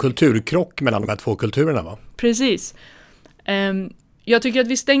 Där har vi en kulturkrock mellan de här två kulturerna, va? Precis. Jag tycker att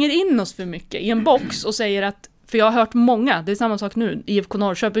vi stänger in oss för mycket i en box och säger att, för jag har hört många, det är samma sak nu, IFK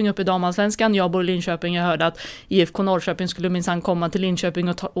Norrköping uppe i damallsvenskan, jag bor i Linköping, jag hörde att IFK Norrköping skulle minsann komma till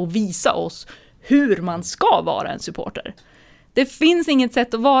Linköping och visa oss hur man ska vara en supporter. Det finns inget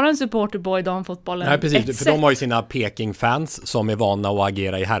sätt att vara en supporter i damfotbollen. Nej, precis, för de har ju sina Peking-fans som är vana att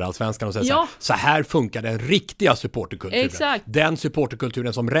agera i herrallsvenskan och säga så här funkar den riktiga supporterkulturen. Exakt. Den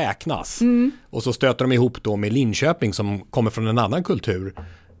supporterkulturen som räknas. Och så stöter de ihop då med Linköping som kommer från en annan kultur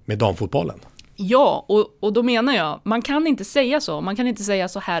med damfotbollen. Ja, och då menar jag, man kan inte säga så. Man kan inte säga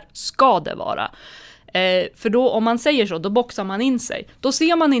så här ska det vara. För då, om man säger så, då boxar man in sig. Då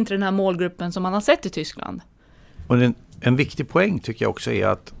ser man inte den här målgruppen som man har sett i Tyskland. Och en viktig poäng tycker jag också är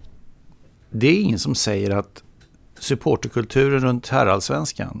att det är ingen som säger att supporterkulturen runt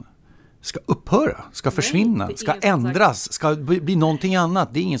herrallsvenskan ska upphöra, ska försvinna, ska ändras, ska bli någonting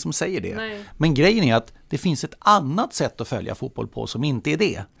annat. Det är ingen som säger det. Nej. Men grejen är att det finns ett annat sätt att följa fotboll på som inte är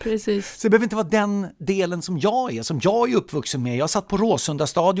det. Precis. Så det behöver inte vara den delen som jag är uppvuxen med. Jag satt på Råsunda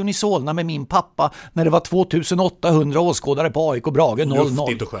stadion i Solna med min pappa när det var 2800 åskådare på AIK Brage 0-0.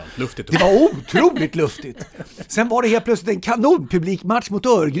 Luftigt och skönt. Det var otroligt luftigt. Sen var det helt plötsligt en kanonpublikmatch mot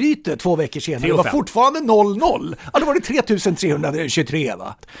Örgryte 2 veckor senare. Det var fortfarande 0-0. Ja, då var det 3323,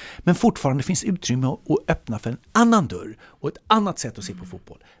 va? Men fortfarande finns utrymme att öppna för en annan dörr och ett annat sätt att se på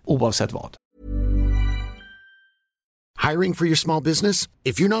fotboll, oavsett vad. Hiring for your small business?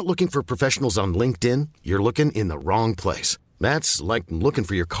 If you're not looking for professionals on LinkedIn, you're looking in the wrong place. That's like looking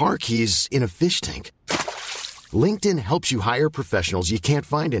for your car keys in a fish tank. LinkedIn helps you hire professionals you can't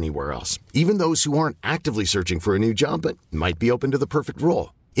find anywhere else, even those who aren't actively searching for a new job but might be open to the perfect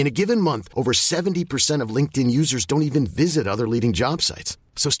role. In a given month, over 70% of LinkedIn users don't even visit other leading job sites.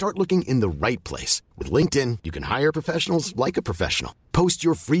 So start looking in the right place. With LinkedIn, you can hire professionals like a professional. Post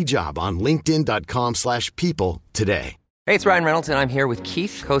your free job on linkedin.com/people today. Hey, it's Ryan Reynolds, and I'm here with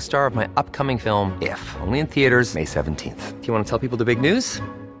Keith, co-star of my upcoming film, If, only in theaters May 17th. Do you want to tell people the big news?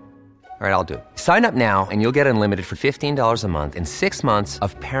 All right, I'll do it. Sign up now and you'll get unlimited for $15 a month and 6 months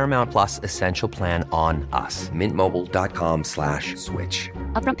of Paramount Plus Essential Plan on us. MintMobile.com/switch.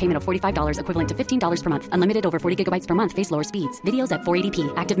 Upfront payment of $45 equivalent to $15 per month. Unlimited over 40 gigabytes per month. Face lower speeds. Videos at 480p.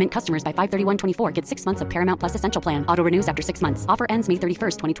 Active Mint customers by 531.24 get 6 months of Paramount Plus Essential Plan. Auto renews after 6 months. Offer ends May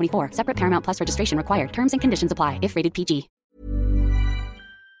 31st, 2024. Separate Paramount Plus registration required. Terms and conditions apply if rated PG.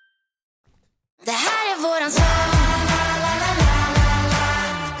 Det här är våran sång.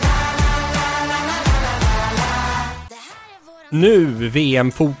 Nu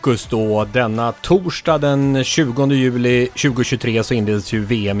VM-fokus då. Denna torsdag den 20 juli 2023 så inleds ju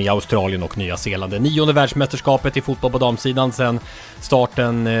VM i Australien och Nya Zeeland. Det 9:e världsmästerskapet i fotboll på damsidan sedan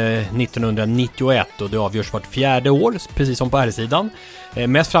starten 1991 och det avgörs vart 4:e år, precis som på herrsidan.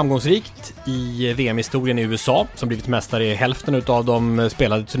 Mest framgångsrikt i VM-historien i USA som blivit mästare i hälften av de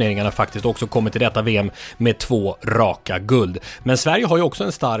spelade turneringarna faktiskt också kommit till detta VM med 2 raka guld. Men Sverige har ju också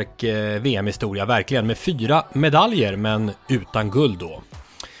en stark VM-historia verkligen med 4 medaljer men utan guld då.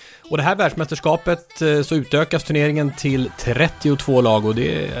 Och det här världsmästerskapet så utökas turneringen till 32 lag och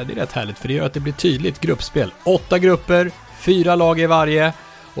det är rätt härligt för det gör att det blir tydligt gruppspel. 8 grupper, 4 lag i varje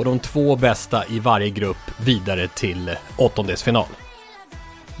och de 2 bästa i varje grupp vidare till åttondelsfinal.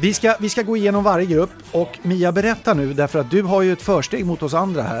 Vi ska gå igenom varje grupp och Mia berättar nu därför att du har ju ett försteg mot oss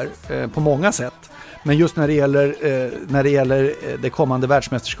andra här på många sätt. Men just när det gäller det kommande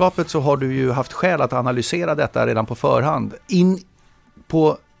världsmästerskapet så har du ju haft skäl att analysera detta redan på förhand. In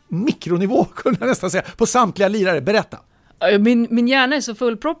på mikronivå kunde jag nästan säga, på samtliga lirare. Berätta. Min hjärna är så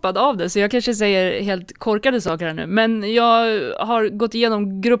fullproppad av det så jag kanske säger helt korkade saker här nu. Men jag har gått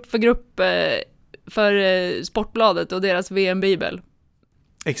igenom grupp för grupp för Sportbladet och deras VM-bibel.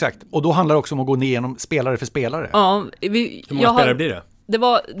 Exakt, och då handlar det också om att gå igenom spelare för spelare. Ja, hur många spelare blir det?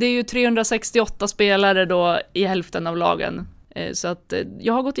 Det är ju 368 spelare då i hälften av lagen. Så att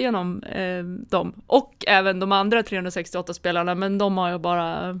jag har gått igenom dem. Och även de andra 368 spelarna, men de har jag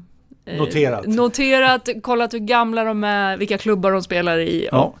bara noterat, kollat hur gamla de är, vilka klubbar de spelar i.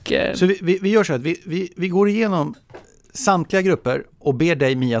 Ja. Och, så vi gör så att vi går igenom samtliga grupper och ber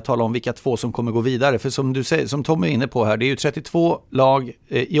dig Mia tala om vilka 2 som kommer gå vidare. För som du säger, som Tom är inne på här, det är ju 32 lag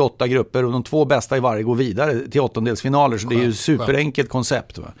i 8 grupper och de 2 bästa i varje går vidare till åttondelsfinaler. Så det är ju ett superenkelt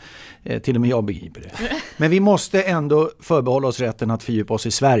koncept. Va? Till och med jag begriper det. Men vi måste ändå förbehålla oss rätten att fördjupa oss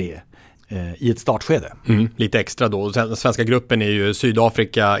i Sverige i ett startskede. Lite extra då. Den svenska gruppen är ju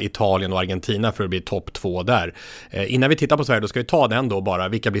Sydafrika, Italien och Argentina för att bli topp 2 där. Innan vi tittar på Sverige då ska vi ta den då bara.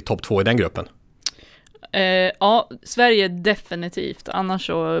 Vilka blir topp 2 i den gruppen? Ja, Sverige definitivt. Annars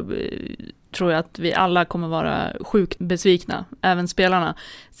så tror jag att vi alla kommer vara sjukt besvikna, även spelarna.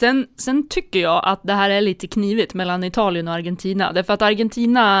 Sen tycker jag att det här är lite knivigt mellan Italien och Argentina. Därför att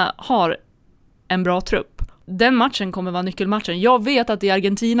Argentina har en bra trupp. Den matchen kommer vara nyckelmatchen. Jag vet att i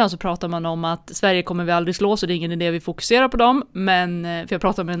Argentina så pratar man om att Sverige kommer vi aldrig slå så det är ingen idé vi fokuserar på dem. Men, för jag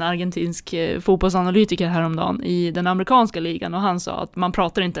pratade med en argentinsk fotbollsanalytiker häromdagen i den amerikanska ligan och han sa att man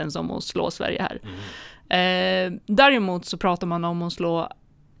pratar inte ens om att slå Sverige här. Däremot så pratar man om att slå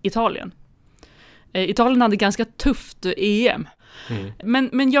Italien. Italien hade ganska tufft EM.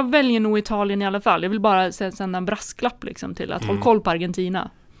 Men jag väljer nog Italien i alla fall. Jag vill bara sända en brasklapp liksom till att hålla koll på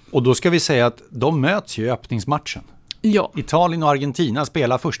Argentina. Och då ska vi säga att de möts ju i öppningsmatchen. Ja. Italien och Argentina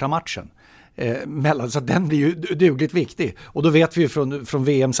spelar första matchen. Så den blir ju dugligt viktig. Och då vet vi ju från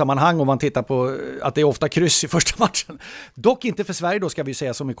VM-sammanhang om man tittar på att det är ofta kryss i första matchen. Dock inte för Sverige då ska vi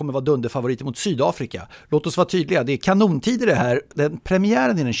säga som kommer vara dunderfavoriter mot Sydafrika. Låt oss vara tydliga, det är kanontider det här. Den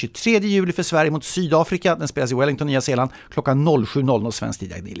premiären är den 23 juli för Sverige mot Sydafrika. Den spelas i Wellington, Nya Zeeland klockan 07.00 svensk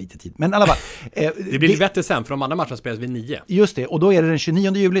tid. Det är lite tid. Men i alla fall. Det blir bättre sen för de andra matcherna spelas vid 9. Just det, och då är det den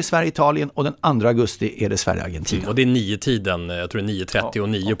 29 juli Sverige-Italien och den 2 augusti är det Sverige-Argentina. Och det är 9-tiden, jag tror det är 9:30 och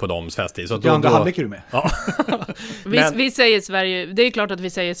 9 på dem svensk tid. Så andra halvlek är du med. Ja. Vi säger Sverige, det är klart att vi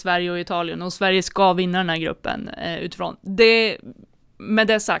säger Sverige och Italien och Sverige ska vinna den här gruppen utifrån. Med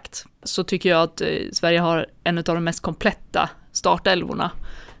det sagt så tycker jag att Sverige har en av de mest kompletta startelvorna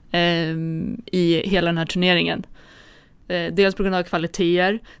i hela den här turneringen. Dels på grund av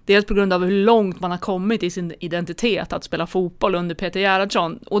kvaliteter, dels på grund av hur långt man har kommit i sin identitet att spela fotboll under Peter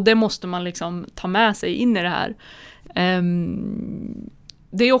Gerhardsson. Och det måste man liksom ta med sig in i det här.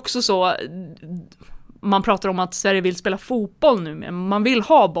 Det är också så, man pratar om att Sverige vill spela fotboll nu, men man vill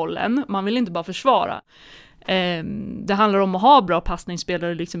ha bollen, man vill inte bara försvara. Det handlar om att ha bra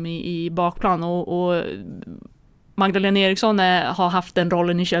passningsspelare liksom i bakplan och Magdalena Eriksson har haft den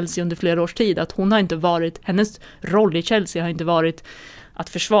rollen i Chelsea under flera års tid, att hon har inte varit, hennes roll i Chelsea har inte varit att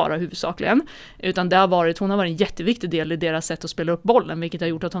försvara huvudsakligen, utan det har varit, hon har varit en jätteviktig del i deras sätt att spela upp bollen, vilket har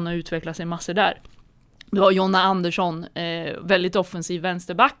gjort att hon har utvecklat sig massor där. Du har Jonna Andersson, väldigt offensiv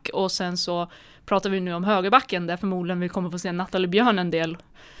vänsterback, och sen så pratar vi nu om högerbacken där förmodligen vi kommer få se Natalie Björn en del,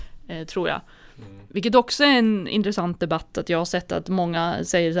 tror jag. Vilket också är en intressant debatt, att jag har sett att många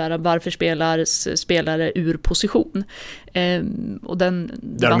säger så här, varför spelar spelare ur position? Och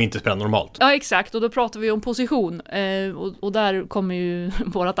där de inte spelar normalt. Ja, exakt, och då pratar vi om position. Och där kommer ju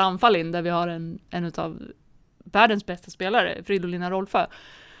vårat anfall in, där vi har en av världens bästa spelare, Fridolina Rolfö.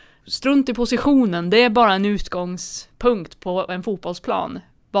 Strunt i positionen, det är bara en utgångspunkt på en fotbollsplan.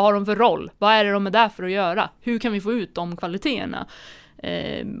 Vad har de för roll? Vad är det de är där för att göra? Hur kan vi få ut de kvaliteterna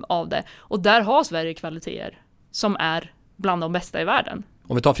av det? Och där har Sverige kvaliteter som är bland de bästa i världen.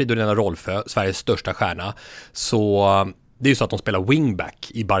 Om vi tar Fridolina Rolfö, Sveriges största stjärna, så det är ju så att de spelar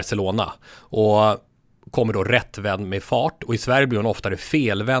wingback i Barcelona och kommer då rättvänd med fart, och i Sverige blir hon oftare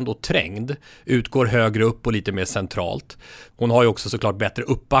felvänd och trängd, utgår högre upp och lite mer centralt. Hon har ju också såklart bättre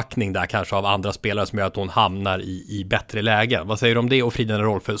uppbackning där kanske av andra spelare som gör att hon hamnar i bättre lägen. Vad säger du om det? Och Fridolina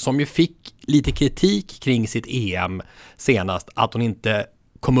Rolfö, som ju fick lite kritik kring sitt EM senast, att hon inte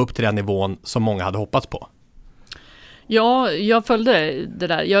kom upp till den nivån som många hade hoppats på. Ja, jag följde det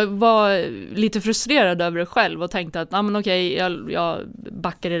där. Jag var lite frustrerad över det själv och tänkte att okej, jag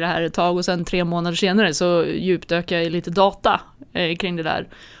backar i det här ett tag, och sen 3 månader senare så djupdök jag i lite data kring det där.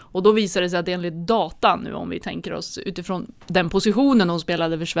 Och då visade det sig att enligt data nu, om vi tänker oss utifrån den positionen hon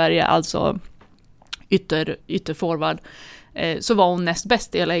spelade för Sverige, alltså ytterforward, så var hon näst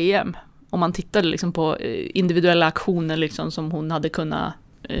bäst i hela EM. Om man tittade liksom på individuella aktioner liksom som hon hade kunnat,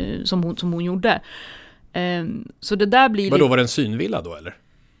 som hon gjorde. Så det där blir... Vadå, var det en synvilla då eller?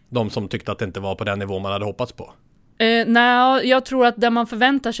 De som tyckte att det inte var på den nivå man hade hoppats på? Nej, jag tror att det man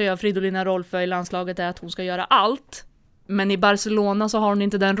förväntar sig av Fridolina Rolfö i landslaget är att hon ska göra allt. Men i Barcelona så har hon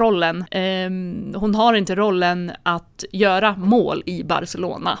inte den rollen. Hon har inte rollen att göra mål i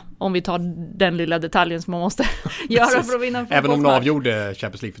Barcelona. Om vi tar den lilla detaljen som man måste göra för att vinna en fotbollsmatch. Även om hon avgjorde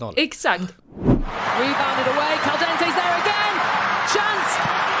Champions League-finalen. Exakt. Rebounded away, Caldente's there again. Chance.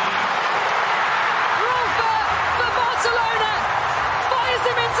 Rolfö for Barcelona fires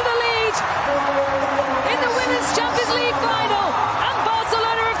him into the lead in the Women's Champions League final. And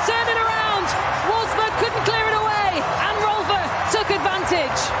Barcelona have turned it around. Wolfsburg couldn't clear it away. And Rolfö took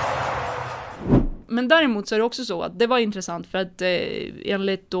advantage. Men däremot så är det också så att det var intressant för att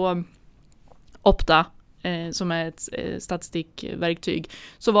enligt då Opta, som är ett statistikverktyg,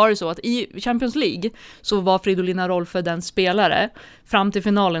 så var det så att i Champions League så var Fridolina Rolfö den spelare fram till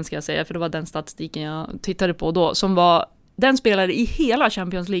finalen, ska jag säga, för det var den statistiken jag tittade på då, som var den spelare i hela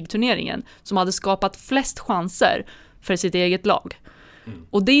Champions League-turneringen som hade skapat flest chanser för sitt eget lag.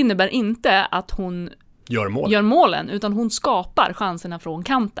 Och det innebär inte att hon gör målen, utan hon skapar chanserna från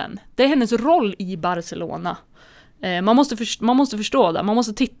kanten. Det är hennes roll i Barcelona. Man måste förstå det. Man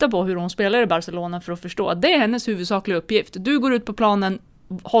måste titta på hur hon spelar i Barcelona för att förstå att det är hennes huvudsakliga uppgift. Du går ut på planen,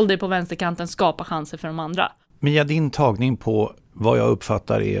 håll dig på vänsterkanten, skapa chanser för de andra. Mia, din tagning på vad jag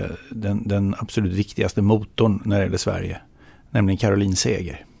uppfattar är den absolut viktigaste motorn när det gäller Sverige, nämligen Caroline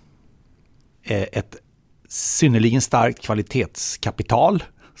Seger. Ett synnerligen starkt kvalitetskapital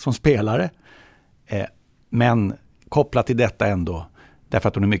som spelare, men kopplat till detta ändå, därför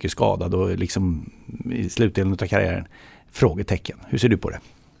att hon är mycket skadad och liksom i slutdelen av karriären, frågetecken. Hur ser du på det?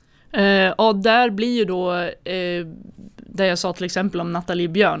 Ja, där blir ju då där jag sa till exempel om Nathalie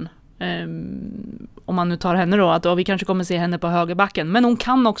Björn, om man nu tar henne då, att vi kanske kommer se henne på högerbacken, men hon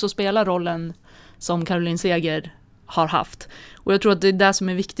kan också spela rollen som Caroline Seger har haft. Och jag tror att det är det som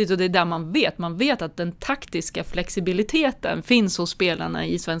är viktigt, och det är där man vet att den taktiska flexibiliteten finns hos spelarna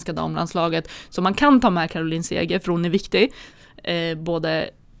i svenska damlandslaget, så man kan ta med Caroline Seger, för hon är viktig både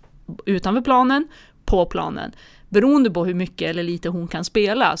utanför planen, på planen. Beroende på hur mycket eller lite hon kan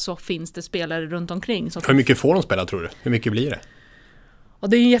spela, så finns det spelare runt omkring. Hur mycket får hon spela, tror du? Hur mycket blir det? Och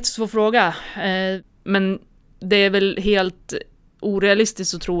det är en jättesvår fråga, men det är väl helt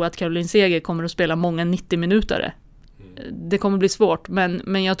orealistiskt att tro att Caroline Seger kommer att spela många 90 minuter. Det kommer bli svårt,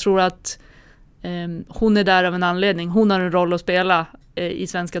 men jag tror att hon är där av en anledning. Hon har en roll att spela i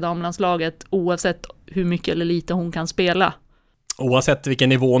svenska damlandslaget, oavsett hur mycket eller lite hon kan spela. Oavsett vilken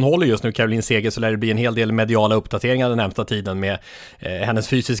nivå hon håller just nu, Caroline Seger, så lär det bli en hel del mediala uppdateringar den närmsta tiden med hennes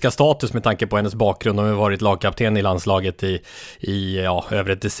fysiska status, med tanke på hennes bakgrund. Hon har varit lagkapten i landslaget i över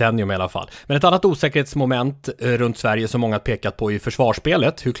ett decennium i alla fall. Men ett annat osäkerhetsmoment runt Sverige som många pekat på i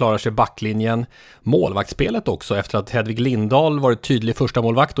försvarsspelet. Hur klarar sig backlinjen? Målvaktsspelet också, efter att Hedvig Lindahl varit tydlig första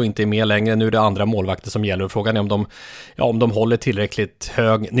målvakt och inte är med längre. Nu är det andra målvakter som gäller, och frågan är om de håller tillräckligt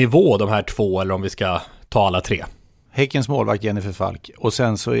hög nivå, de här två, eller om vi ska ta alla tre. Häckens målvakt Jennifer Falk. Och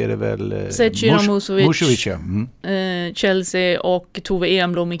sen så är det väl Musovic, ja. Chelsea och Tove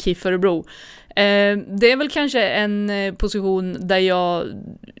Enblom i KIF Örebro. Det är väl kanske en position där jag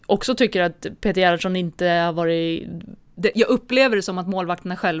också tycker att Peter Gerhardsson inte har varit... Jag upplever det som att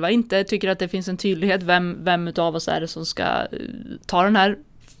målvakterna själva inte tycker att det finns en tydlighet. Vem utav oss är det som ska ta den här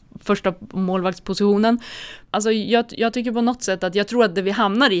första målvaktspositionen. Alltså jag tycker på något sätt att jag tror att det vi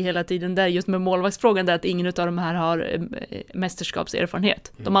hamnar i hela tiden där just med målvaktsfrågan, är att ingen av de här har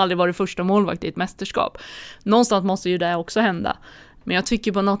mästerskapserfarenhet. De har aldrig varit första målvakt i ett mästerskap. Någonstans måste ju det också hända. Men jag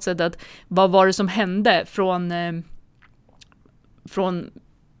tycker på något sätt att vad var det som hände från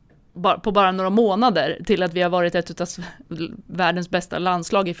på bara några månader till att vi har varit ett av världens bästa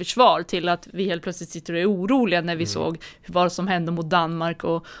landslag i försvar till att vi helt plötsligt sitter och är oroliga när vi såg vad som hände mot Danmark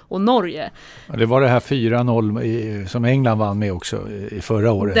och Norge. Ja, det var det här 4-0 som England vann med också i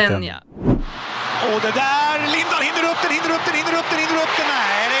förra året. Den, ja. Och det där, Lindahl hinner upp den.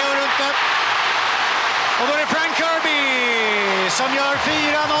 Nej, det gör du inte. Och då är det Frank Kirby som gör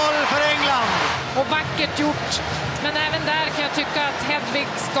 4-0 för England. Och vackert gjort. Men även där kan jag tycka att Hedvig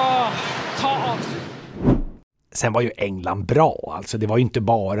ska ta av. Sen var ju England bra, alltså det var ju inte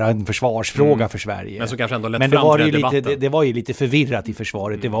bara en försvarsfråga för Sverige. Men så kanske ändå lätt men fram till debatten. Det var ju lite förvirrat i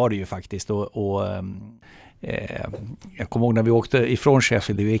försvaret, det var det ju faktiskt. Jag kommer ihåg när vi åkte ifrån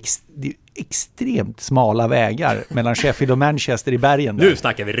Sheffield, det är ju extremt smala vägar mellan Sheffield och Manchester i bergen där. Nu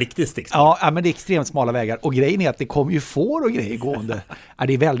snackar vi riktigt stickspår. Ja, men det är extremt smala vägar. Och grejen är att det kommer ju får och grejer gående. Ja,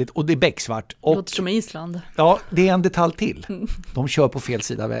 det är väldigt, och det är becksvart. Och, låter som Island. Ja, det är en detalj till. De kör på fel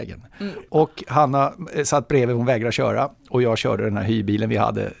sida vägen. Och Hanna satt bredvid, hon vägrar köra. Och jag körde den här hyrbilen vi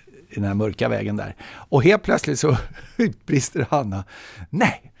hade i den här mörka vägen där. Och helt plötsligt så utbrister Hanna: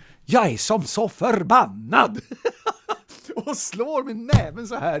 nej, jag är som så förbannad! Och slår med näven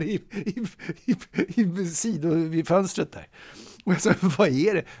så här i sidan vid fönstret där. Och jag sa, vad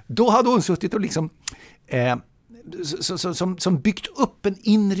är det? Då hade hon suttit och liksom som byggt upp en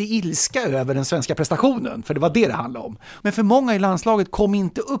inre ilska över den svenska prestationen, för det var det handlade om. Men för många i landslaget kom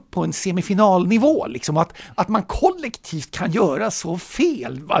inte upp på en semifinalnivå, liksom att man kollektivt kan göra så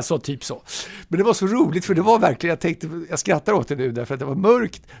fel, alltså typ så. Men det var så roligt, för det var verkligen, jag skrattar åt det nu därför att det var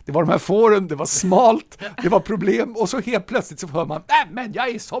mörkt, det var de här fåren, det var smalt, det var problem, och så helt plötsligt så hör man, men jag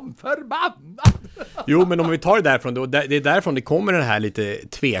är som förbannad. Jo, men om vi tar det därifrån då, det är därifrån det kommer den här lite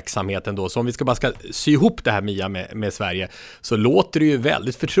tveksamheten då, så om vi ska sy ihop det här, Mia, med Sverige, så låter det ju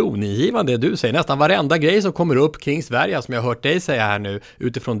väldigt förtroendeingivande det du säger. Nästan varenda grej som kommer upp kring Sverige, som jag har hört dig säga här nu,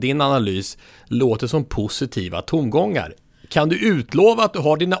 utifrån din analys, låter som positiva tomgångar. Kan du utlova att du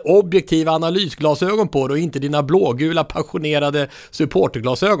har dina objektiva analysglasögon på dig och inte dina blågula passionerade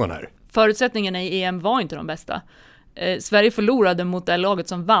supporterglasögon här? Förutsättningarna i EM var inte de bästa. Sverige förlorade mot det laget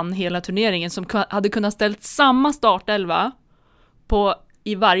som vann hela turneringen, som hade kunnat ställt samma startelva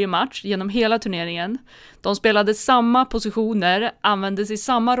i varje match genom hela turneringen. De spelade samma positioner, använde sig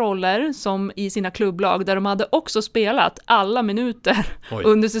samma roller som i sina klubblag, där de hade också spelat alla minuter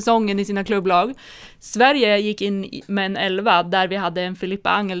under säsongen i sina klubblag. Sverige gick in med en 11 där vi hade en Filippa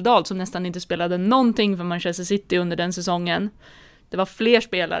Angeldal som nästan inte spelade någonting för Manchester City under den säsongen. Det var fler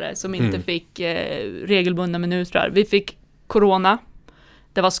spelare som inte fick regelbundna minuter. Vi fick corona.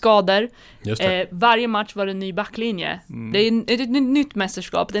 Det var skador. Varje match var det en ny backlinje. Det är ett nytt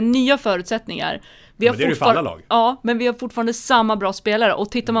mästerskap. Det är nya förutsättningar. Det är ju för alla lag. Ja, men vi har fortfarande samma bra spelare.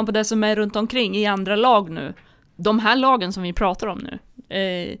 Och tittar man på det som är runt omkring i andra lag nu. De här lagen som vi pratar om nu.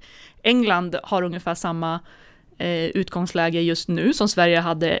 England har ungefär samma utgångsläge just nu som Sverige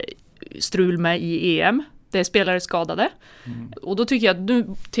hade strul med i EM. Det är spelare skadade. Och då tycker jag att nu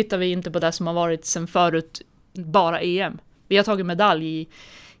tittar vi inte på det som har varit sen förut, bara EM. Vi har tagit medalj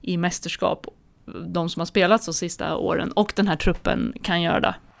i mästerskap, de som har spelat de sista åren, och den här truppen kan göra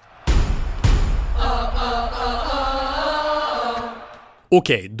det.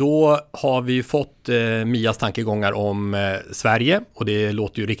 Okej, då har vi fått Mias tankegångar om Sverige, och det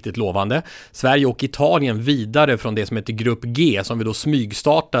låter ju riktigt lovande. Sverige och Italien vidare från det som heter Grupp G, som vi då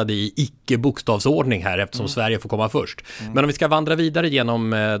smygstartade i icke-bokstavsordning här, eftersom Sverige får komma först. Men om vi ska vandra vidare genom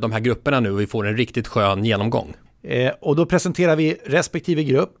de här grupperna nu och vi får en riktigt skön genomgång. Och då presenterar vi respektive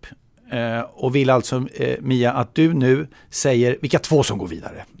grupp och vill alltså, Mia, att du nu säger vilka 2 som går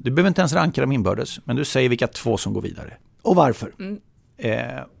vidare. Du behöver inte ens ranka dem inbördes, men du säger vilka 2 som går vidare. Och varför.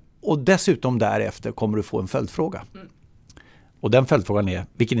 Och dessutom därefter kommer du få en följdfråga. Och den följdfrågan är,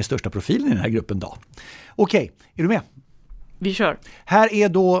 vilken är största profilen i den här gruppen då? Okej, är du med? Vi kör. Här är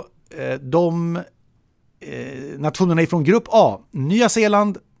då de nationerna ifrån grupp A. Nya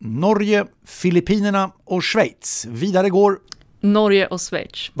Zeeland, Norge, Filippinerna och Schweiz. Vidare går Norge och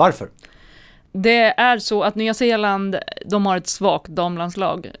Schweiz. Varför? Det är så att Nya Zeeland, de har ett svagt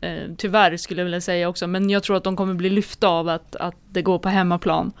damlandslag. Tyvärr skulle jag vilja säga också. Men jag tror att de kommer bli lyfta av att det går på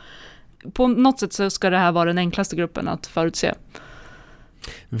hemmaplan. På något sätt så ska det här vara den enklaste gruppen att förutse.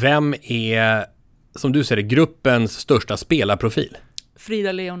 Vem är, som du ser det, gruppens största spelarprofil?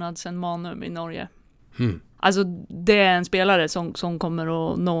 Frida Leonardsen Manum i Norge. Alltså det är en spelare som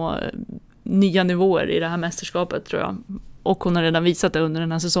kommer att nå nya nivåer i det här mästerskapet, tror jag. Och hon har redan visat det under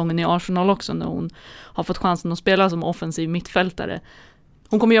den här säsongen i Arsenal också, när hon har fått chansen att spela som offensiv mittfältare.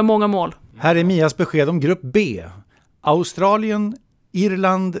 Hon kommer göra många mål. Här är Mias besked om grupp B. Australien,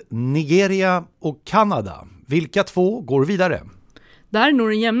 Irland, Nigeria och Kanada. Vilka 2 går vidare? Det här är nog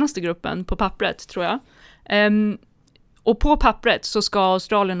den jämnaste gruppen på pappret, tror jag. Och på pappret så ska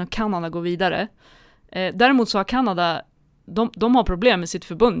Australien och Kanada gå vidare. Däremot så har Kanada, de har problem med sitt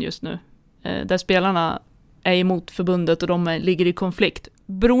förbund just nu. Där spelarna är emot förbundet och de ligger i konflikt.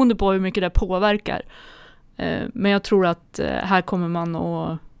 Beroende på hur mycket det påverkar. Men jag tror att här kommer man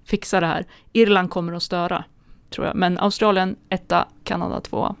att fixa det här. Irland kommer att störa, tror jag. Men Australien 1, Kanada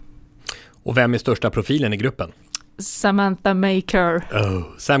 2. Och vem är största profilen i gruppen? Samantha Kerr.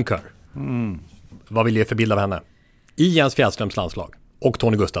 Sam Kerr. Vad vill du ge för bild av henne? I Jens Fjällströms landslag och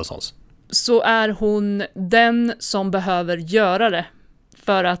Tony Gustafssons. Så är hon den som behöver göra det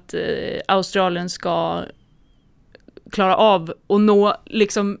för att Australien ska klara av och nå,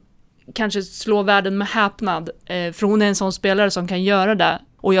 liksom kanske slå världen med häpnad. För hon är en sån spelare som kan göra det.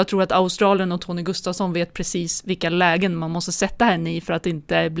 Och jag tror att Australien och Tony Gustafsson vet precis vilka lägen man måste sätta henne i för att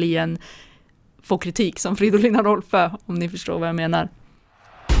inte bli få kritik som Fridolina Rolfö, om ni förstår vad jag menar.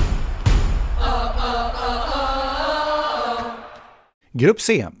 Grupp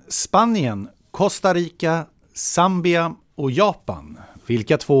C. Spanien, Costa Rica, Zambia och Japan.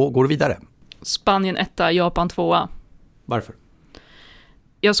 Vilka 2 går vidare? Spanien 1, Japan 2. Varför?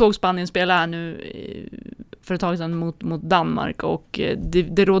 Jag såg Spanien spela här nu för ett tag sedan mot Danmark och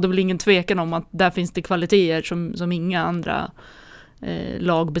det råder väl ingen tvekan om att där finns det kvaliteter som inga andra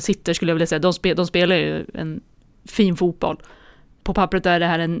lag besitter, skulle jag vilja säga. De spelar ju en fin fotboll. På pappret är det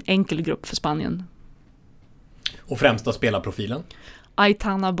här en enkel grupp för Spanien. Och främsta spelarprofilen?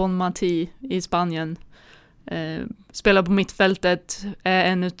 Aitana Bonmati i Spanien. Spelar på mittfältet,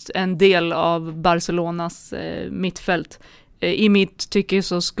 är en del av Barcelonas mittfält. I mitt tycke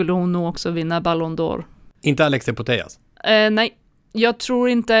så skulle hon nog också vinna Ballon d'Or. Inte Alexia Putellas? Nej, jag tror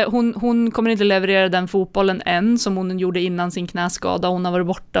inte. Hon kommer inte leverera den fotbollen än som hon gjorde innan sin knäskada. Hon har varit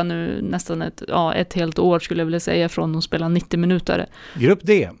borta nu nästan ett helt år, skulle jag vilja säga, från att spela 90 minuter. Grupp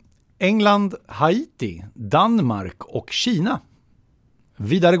D. England, Haiti, Danmark och Kina.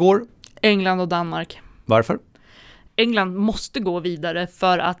 Vidare går England och Danmark. Varför? England måste gå vidare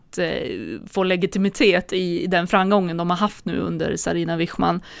för att få legitimitet i den framgången de har haft nu under Sarina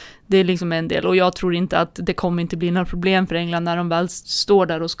Wichmann. Det är liksom en del, och jag tror inte att det kommer inte bli några problem för England när de väl står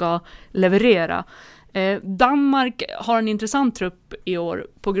där och ska leverera. Danmark har en intressant trupp i år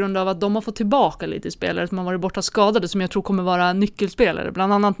på grund av att de har fått tillbaka lite spelare som har varit borta skadade, som jag tror kommer vara nyckelspelare.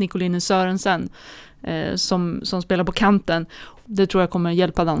 Bland annat Nicoline Sørensen som spelar på kanten. Det tror jag kommer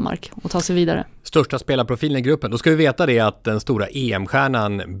hjälpa Danmark att ta sig vidare. Största spelarprofilen i gruppen. Då ska vi veta det att den stora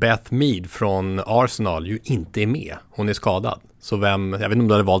EM-stjärnan Beth Mead från Arsenal ju inte är med. Hon är skadad. Så jag vet inte om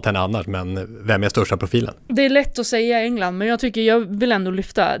du hade valt henne annars, men vem är största profilen? Det är lätt att säga England, men jag vill ändå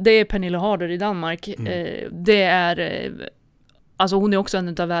lyfta. Det är Pernille Harder i Danmark. Det är... Alltså hon är också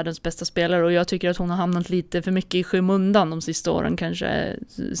en av världens bästa spelare och jag tycker att hon har hamnat lite för mycket i skymundan de sista åren, kanske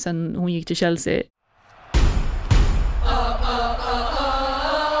sen hon gick till Chelsea.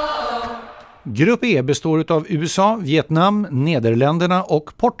 Grupp E består av USA, Vietnam, Nederländerna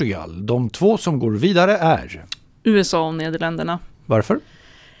och Portugal. De 2 som går vidare är USA och Nederländerna. Varför?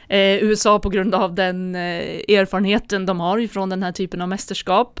 USA på grund av den erfarenheten de har ifrån den här typen av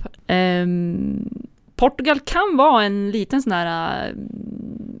mästerskap. Portugal kan vara en liten sån här,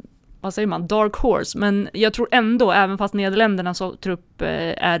 vad säger man, dark horse, men jag tror ändå, även fast Nederländernas trupp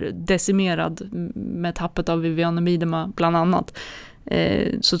är decimerad med tappet av Viviane Miedema bland annat,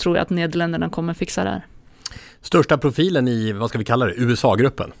 så tror jag att Nederländerna kommer fixa det här. Största profilen i, vad ska vi kalla det,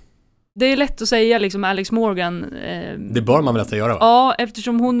 USA-gruppen? Det är lätt att säga liksom Alex Morgan. Det bör man väl nästan göra, va? Ja,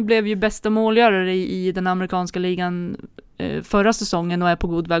 eftersom hon blev ju bästa målgörare i den amerikanska ligan förra säsongen och är på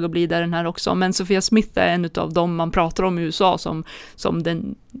god väg att bli där den här också. Men Sophia Smith är en av dem man pratar om i USA som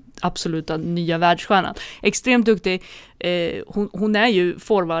den absoluta nya världsstjärnan. Extremt duktig. Hon är ju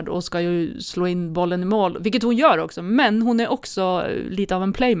forward och ska ju slå in bollen i mål, vilket hon gör också. Men hon är också lite av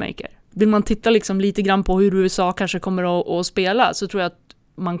en playmaker. Vill man titta liksom lite grann på hur USA kanske kommer att spela, så tror jag att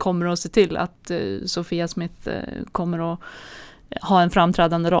man kommer att se till att Sophia Smith kommer att ha en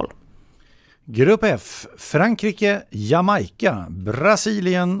framträdande roll. Grupp F, Frankrike, Jamaica,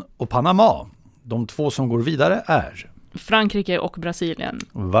 Brasilien och Panama. De 2 som går vidare är Frankrike och Brasilien.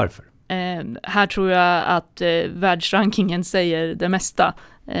 Varför? Här tror jag att världsrankingen säger det mesta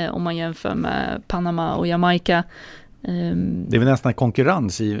om man jämför med Panama och Jamaica. Det är väl nästan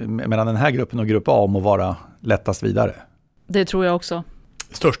konkurrens mellan den här gruppen och grupp A om att vara lättast vidare. Det tror jag också.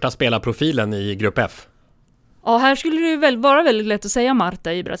 Största spelarprofilen i grupp F? Ja, här skulle det väl vara väldigt lätt att säga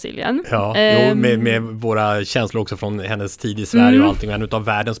Marta i Brasilien. Ja, med våra känslor också från hennes tid i Sverige och allting. En av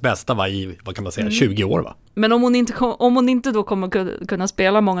världens bästa i, vad kan man säga, 20 år va? Men om hon inte då kommer kunna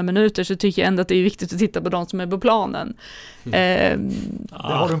spela många minuter så tycker jag ändå att det är viktigt att titta på de som är på planen. Det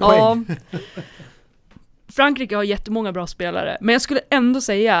har du en poäng. Ja. Frankrike har jättemånga bra spelare. Men jag skulle ändå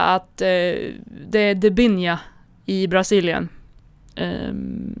säga att det är De Binha i Brasilien.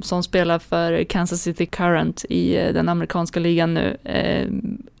 Som spelar för Kansas City Current i den amerikanska ligan nu.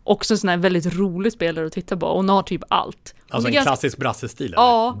 Också en sån här väldigt rolig spelare att titta på. Hon har typ allt. Alltså en klassisk brassestil.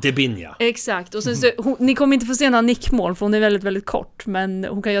 Ja, De Binha. Exakt. Och sen så, ni kommer inte få se några nickmål för hon är väldigt, väldigt kort. Men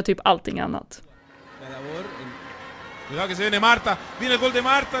hon kan göra typ allting annat. Cuidado que se viene Marta, viene el gol de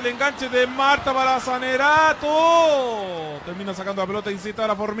Marta, el enganche de Marta para Zanerato, termina sacando la pelota, insiste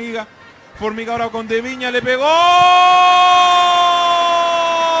ahora Formiga, Formiga ahora con De Binha, le pegó,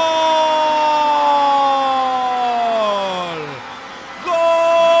 gol,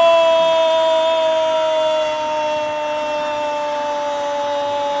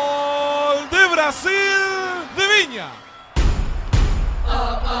 gol de Brasil, De Binha.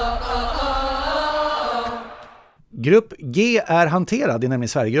 Grupp G är hanterad, det är nämligen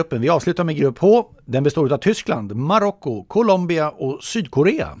Sverigegruppen. Vi avslutar med grupp H. Den består av Tyskland, Marocko, Colombia och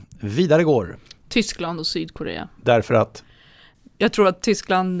Sydkorea. Vidare går Tyskland och Sydkorea. Därför att? Jag tror att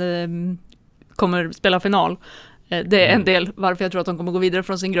Tyskland kommer spela final. Det är en del varför jag tror att de kommer gå vidare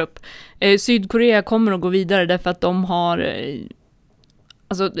från sin grupp. Sydkorea kommer att gå vidare därför att de har...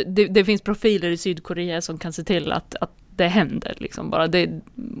 Alltså det finns profiler i Sydkorea som kan se till att det händer. Liksom bara.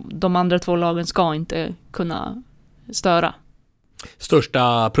 De andra två lagen ska inte kunna störa.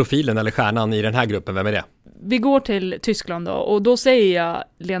 Största profilen eller stjärnan i den här gruppen, vem är det? Vi går till Tyskland då, och då säger jag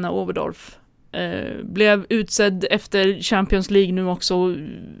Lena Oberdorf. Blev utsedd efter Champions League nu också.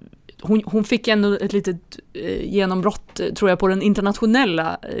 Hon fick ändå ett litet genombrott tror jag på den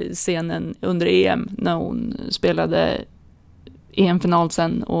internationella scenen under EM när hon spelade EM-final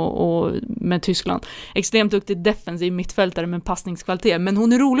sen och med Tyskland. Extremt duktig defensiv mittfältare med passningskvalitet, men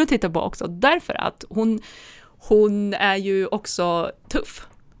hon är rolig att titta på också därför att hon är ju också tuff.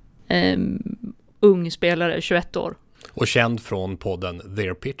 Ung spelare, 21 år. Och känd från podden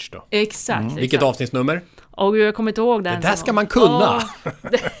Their Pitch då. Exakt. Vilket avsnittsnummer? Jag kommer inte ihåg det. Det där ska man kunna.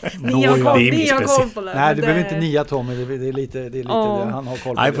 Ni har koll på det. Nej, det behöver inte nia Tommy. Det är lite det han har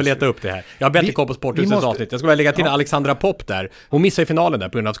koll på. Jag får leta upp det här. Jag har bättre koll på Sporthusets avsnitt. Jag ska bara lägga till Alexandra Popp där. Hon missar i finalen där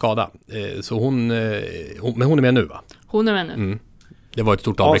på grund av skada. Så men hon är med nu va? Hon är med nu. Det var ett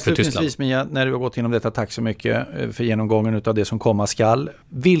stort avbräck för Tyskland. Avslutningsvis Mia, när du har gått igenom detta, tack så mycket för genomgången av det som komma skall.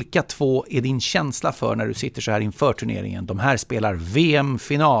 Vilka två är din känsla för när du sitter så här inför turneringen? De här spelar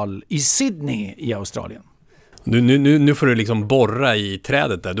VM-final i Sydney i Australien. Nu får du liksom borra i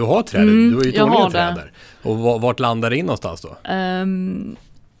trädet där. Du har trädet, du har ju ett ordentligt träd där. Och vart landar det in någonstans då?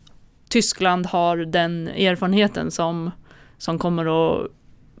 Tyskland har den erfarenheten som kommer att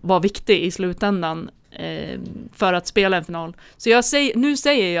vara viktig i slutändan för att spela en final. Så nu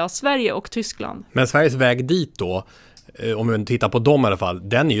säger jag Sverige och Tyskland. Men Sveriges väg dit då, om vi tittar på dem i alla fall,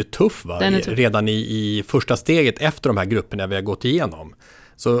 den är ju tuff va? Den är tuff. Redan i första steget efter de här grupperna vi har gått igenom.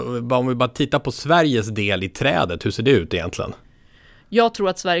 Så om vi bara tittar på Sveriges del i trädet, hur ser det ut egentligen? Jag tror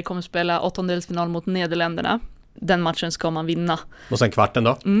att Sverige kommer spela åttondelsfinal mot Nederländerna. Den matchen ska man vinna. Och sen kvarten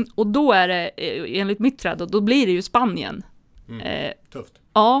då? Och då är det, enligt mitt träd, då blir det ju Spanien. Tufft.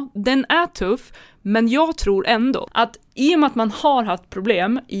 Ja, den är tuff. Men jag tror ändå att i och med att man har haft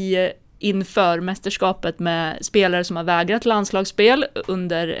problem inför mästerskapet med spelare som har vägrat landslagsspel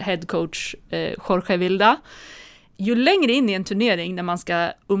under headcoach Jorge Vilda, ju längre in i en turnering när man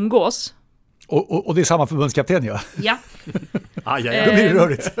ska umgås. Och det är samma förbundskapten, ja. Ja. Då blir det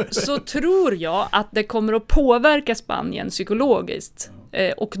rörigt. Så tror jag att det kommer att påverka Spanien psykologiskt.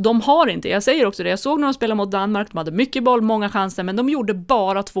 Och de har inte, jag säger också det, jag såg när de spelade mot Danmark, de hade mycket boll, många chanser, men de gjorde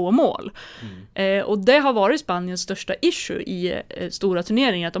bara 2 mål. Och det har varit Spaniens största issue i stora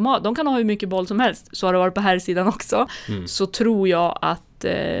turneringar, att de kan ha hur mycket boll som helst, så har det varit på här sidan också. Så tror jag att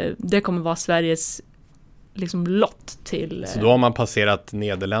det kommer vara Sveriges liksom lott till... Så då har man passerat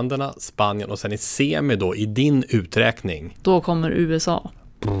Nederländerna, Spanien och sen i semi då, i din uträkning. Då kommer USA.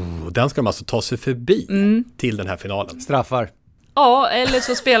 Den ska de alltså ta sig förbi till den här finalen. Straffar. Ja, eller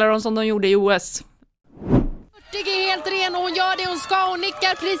så spelar de som de gjorde i OS. Hurtig är helt ren och hon gör det hon ska. Hon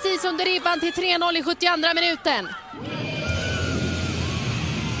nickar precis under ribban till 3-0 i 72:a minuten.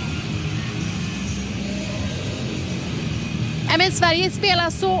 Men Sverige spelar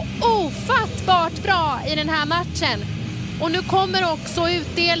så ofattbart bra i den här matchen. Och nu kommer också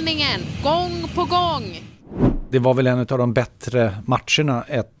utdelningen, gång på gång. Det var väl en av de bättre matcherna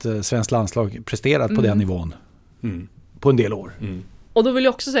ett svenskt landslag presterat på den nivån. på en del år. Och då vill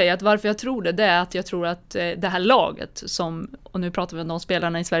jag också säga att varför jag tror det är att jag tror att det här laget som, och nu pratar vi om de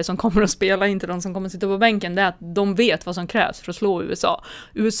spelarna i Sverige som kommer att spela, inte de som kommer att sitta på bänken, det är att de vet vad som krävs för att slå USA.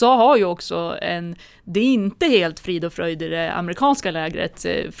 USA har ju också det är inte helt frid och fröjd i det amerikanska lägret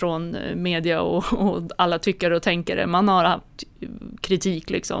från media och alla tyckare och tänkare. Man har haft kritik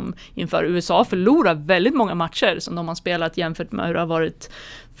liksom inför USA förlorar väldigt många matcher som de har spelat jämfört med hur det har varit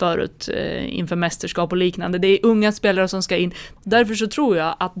förut inför mästerskap och liknande. Det är unga spelare som ska in. Därför så tror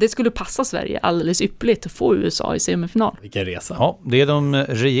jag att det skulle passa Sverige alldeles yppligt att få USA i semifinal. Vilken resa. Ja, det är de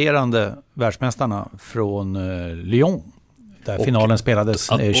regerande världsmästarna från Lyon. Där finalen spelades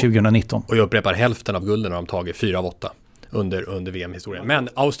 2019. Och jag upprepar, hälften av gulden har de tagit 4 av 8 under VM-historien. Men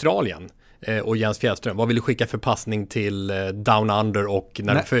Australien och Jens Fjällström, vad vill du skicka för passning till Down Under och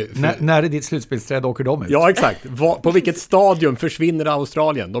när är ditt slutspelsträd åker de ut? Ja, exakt. På vilket stadium försvinner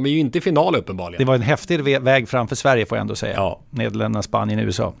Australien? De är ju inte i final uppenbarligen. Det var en häftig väg framför Sverige får jag ändå säga. Ja. Nederländerna, Spanien,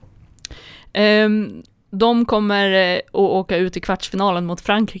 USA. De kommer att åka ut i kvartsfinalen mot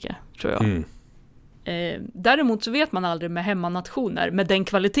Frankrike, tror jag. Däremot så vet man aldrig med hemmanationer, med den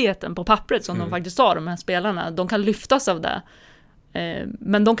kvaliteten på pappret som de faktiskt har, de här spelarna. De kan lyftas av det.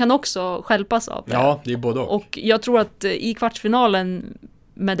 Men de kan också stjälpas av det. Ja, det är både och jag tror att i kvartsfinalen,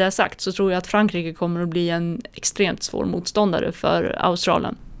 med det sagt, så tror jag att Frankrike kommer att bli en extremt svår motståndare för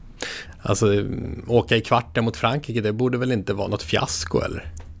Australien. Alltså, åka i kvarten mot Frankrike, det borde väl inte vara något fiasko,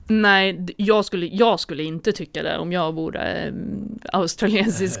 eller? Nej, jag skulle inte tycka det om jag vore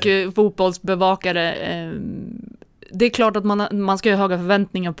australiensisk fotbollsbevakare. Det är klart att man ska ha höga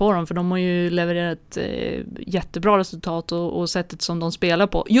förväntningar på dem, för de har ju levererat jättebra resultat och sättet som de spelar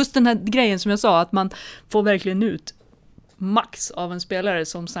på. Just den här grejen som jag sa, att man får verkligen ut max av en spelare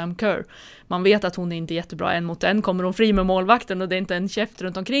som Sam Kerr. Man vet att hon är inte jättebra en mot en. Kommer hon fri med målvakten och det är inte en käft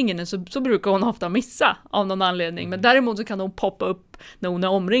runt omkring henne, så brukar hon ofta missa av någon anledning. Men däremot så kan hon poppa upp när hon är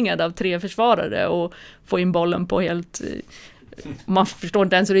omringad av 3 försvarare och få in bollen på helt... Man förstår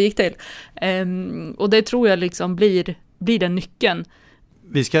inte ens hur det gick till. Och det tror jag liksom blir den nyckeln.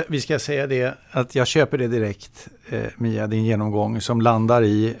 Vi ska säga det, att jag köper det direkt, Mia, din genomgång, som landar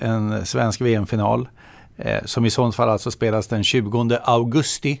i en svensk VM-final. Som i sånt fall alltså spelas den 20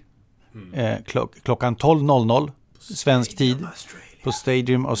 augusti klockan 12.00 svensk tid på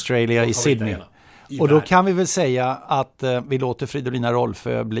Stadium Australia i Sydney. Och då kan vi väl säga att vi låter Fridolina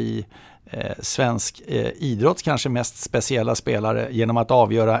Rolfö bli svensk idrotts kanske mest speciella spelare genom att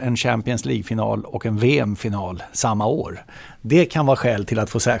avgöra en Champions League-final och en VM-final samma år. Det kan vara skäl till att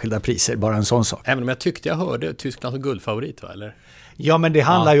få särskilda priser, bara en sån sak. Även om jag tyckte jag hörde Tyskland som guldfavorit, va, eller? Ja, men det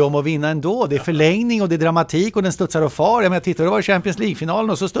handlar ju om att vinna ändå. Det är förlängning och det är dramatik och den studsar och far. Jag menar, titta, det var Champions League-finalen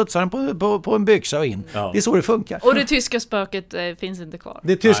och så studsar den på en byxa och in. Ja. Det är så det funkar. Och det tyska spöket finns inte kvar.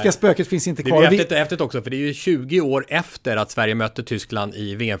 Det tyska spöket finns inte kvar. Det är häftigt också, för det är ju 20 år efter att Sverige mötte Tyskland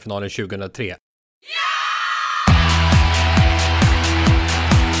i VM-finalen 2003.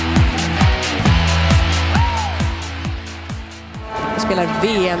 Spelar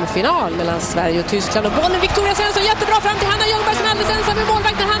VM-final mellan Sverige och Tyskland och bollen Victoria Svensson jättebra fram till Hanna Ljungberg som alldeles ensam med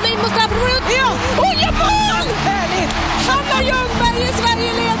målvakten. Hanna in mot straffområdet. Ja! Och ja, mål! Härligt! Hanna Ljungberg i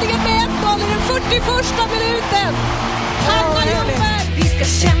Sverige ledningen med 1-0 i den 41:a minuten. Hanna Ljungberg! Vi ska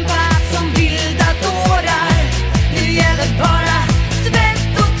kämpa som vilda dårar. Nu gäller bara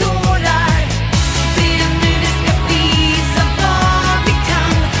svett och tårar. Det är nu vi ska visa vad vi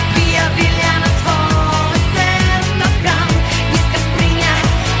kan. Vi har viljan att ta oss ända fram. Vi ska springa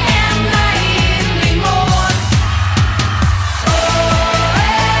ända in i mål.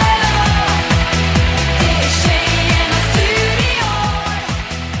 Det är tjejernas tur i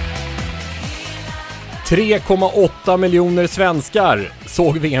år. 3,8 miljoner svenskar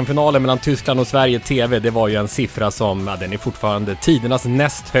såg VM-finalen mellan Tyskland och Sverige TV. Det var ju en siffra som, den är fortfarande tidernas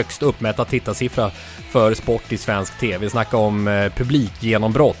näst högst uppmätta tittarsiffra för sport i svensk TV. Snacka om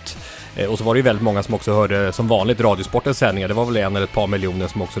publikgenombrott. Och så var det ju väldigt många som också hörde som vanligt Radiosportens sändningar. Det var väl 1 eller ett par miljoner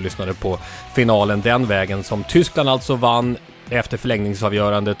som också lyssnade på finalen den vägen, som Tyskland alltså vann efter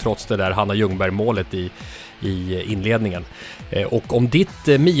förlängningsavgörande trots det där Hanna Ljungberg-målet i inledningen. Och om ditt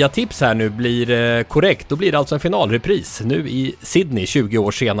Mia-tips här nu blir korrekt, då blir det alltså en finalrepris nu i Sydney 20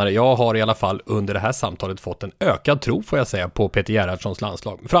 år senare. Jag har i alla fall under det här samtalet fått en ökad tro, får jag säga, på Peter Gerhardssons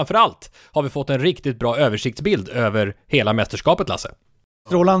landslag. Framförallt har vi fått en riktigt bra översiktsbild över hela mästerskapet, Lasse.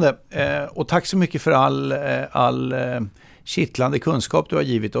 Strålande. Och tack så mycket för all kittlande kunskap du har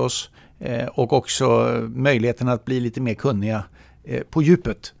givit oss. Och också möjligheten att bli lite mer kunniga på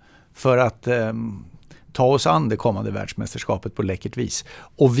djupet. För att ta oss an det kommande världsmästerskapet på läckert vis.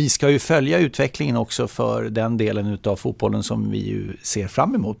 Och vi ska ju följa utvecklingen också för den delen av fotbollen som vi ju ser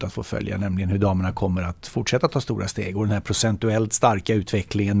fram emot att få följa, nämligen hur damerna kommer att fortsätta ta stora steg och den här procentuellt starka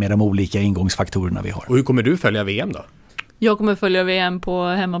utvecklingen med de olika ingångsfaktorerna vi har. Och hur kommer du följa VM då? Jag kommer följa VM på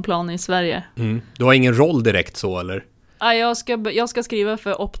hemmaplan i Sverige. Du har ingen roll direkt så, eller? Jag ska skriva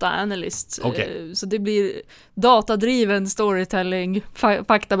för Opta Analyst. Okay. Så det blir datadriven storytelling,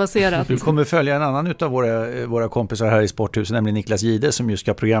 faktabaserat. Du kommer följa en annan utav våra kompisar här i Sporthuset, nämligen Niklas Gide, som ju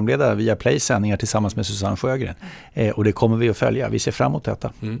ska programleda via Play-sändningar tillsammans med Susanne Sjögren. Och det kommer vi att följa. Vi ser fram emot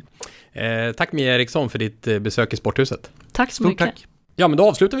detta. Tack Mia Eriksson för ditt besök i Sporthuset. Tack så mycket. Tack. Ja, men då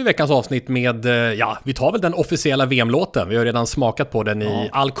avslutar vi veckans avsnitt med, vi tar väl den officiella VM-låten. Vi har redan smakat på den i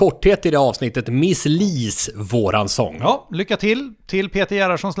all korthet i det avsnittet. Miss Lis, våran sång. Ja, lycka till Peter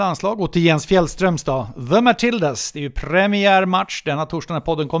Gerhardssons landslag och till Jens Fjällströms då. The Matildas, det är ju premiärmatch denna torsdag när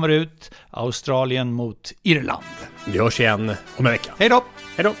podden kommer ut. Australien mot Irland. Vi hörs igen om en vecka. Hej då!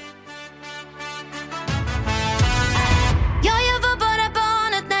 Hej då!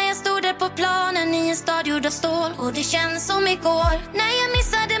 Gjord av stål och det känns som igår när jag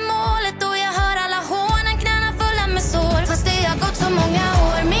missade målet och jag hör alla hånen, knäna fulla med sår. Fast det har gått så många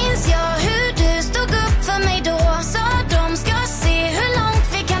år, minns jag hur du stod upp för mig då. Sa de ska se hur långt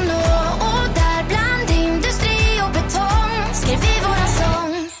vi kan nå. Och där bland industri och betong skrev vi våra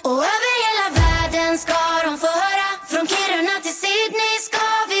sång. Och över hela världen ska de få höra. Från Kiruna till Sydney ska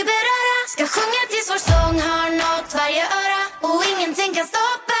vi beröra. Ska sjunga tills vår sång har nått varje öra. Och ingenting kan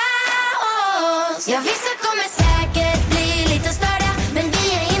stoppa oss. Ja, vissa kommer säkert bli lite störda, men vi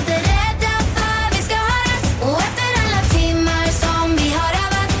är inte rädda för vi ska höras. Och efter alla timmar som vi har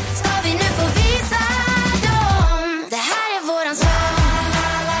övat ska vi nu få visa dem. Det här är våran sång.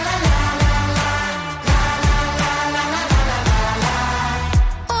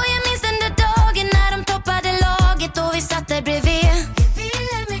 Och jag minns den där dagen när de toppade laget och vi satt där bredvid.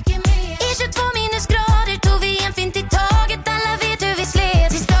 I 22 minusgrader tog vi en fint i taget. Alla vet hur vi slet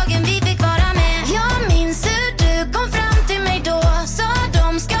tills dagen vi fick vara med. Jag minns hur du kom fram till mig då. Sa de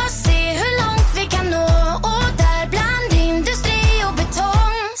ska se hur långt vi kan nå. Och där bland industri och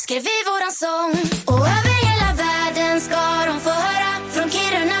betong skrev vi våran sång. Och över hela världen ska de få höra. Från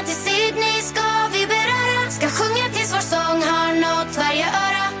Kiruna till Sydney ska vi beröra. Ska sjunga tills vår sång har nått varje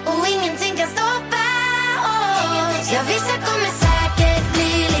öra. Och ingenting kan stoppa oss. Ja, vissa kommer säkert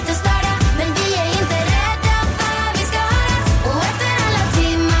bli lite störda, men vi är inte rädda för vi ska höras. Och efter alla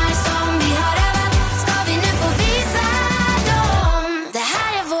timmar som vi har övat ska vi nu få visa dem. Det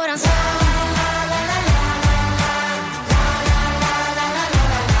här är våran sång.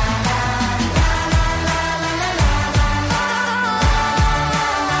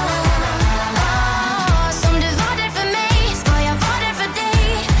 Som du var där för mig ska jag vara där för dig.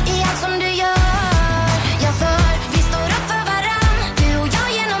 I allt som du gör. Ja, för vi står upp för varann. Du och jag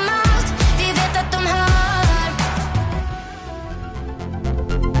genom allt. Vi vet att de hör.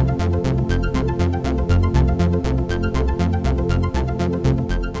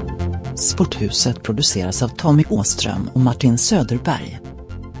 Sporthuset produceras av Tommy Åström och Martin Söderberg.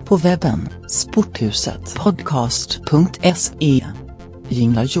 På webben sporthusetpodcast.se.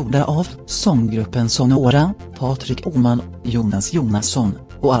 Jinglar gjorda av sånggruppen Sonora, Patrik Oman, Jonas Jonasson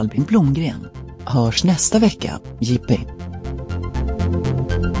och Albin Blomgren. Hörs nästa vecka, Jippi.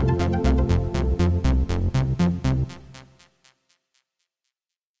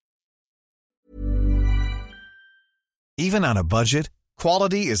 Even on a budget,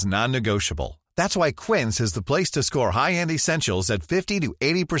 quality is non-negotiable. That's why Quince is the place to score high-end essentials at 50 to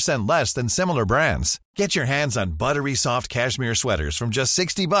 80% less than similar brands. Get your hands on buttery soft cashmere sweaters from just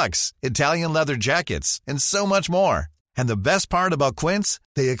 $60, Italian leather jackets, and so much more. And the best part about Quince,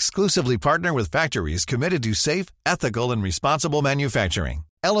 they exclusively partner with factories committed to safe, ethical, and responsible manufacturing.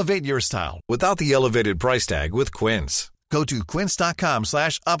 Elevate your style without the elevated price tag with Quince. Go to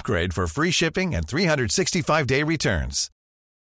quince.com/upgrade for free shipping and 365-day returns.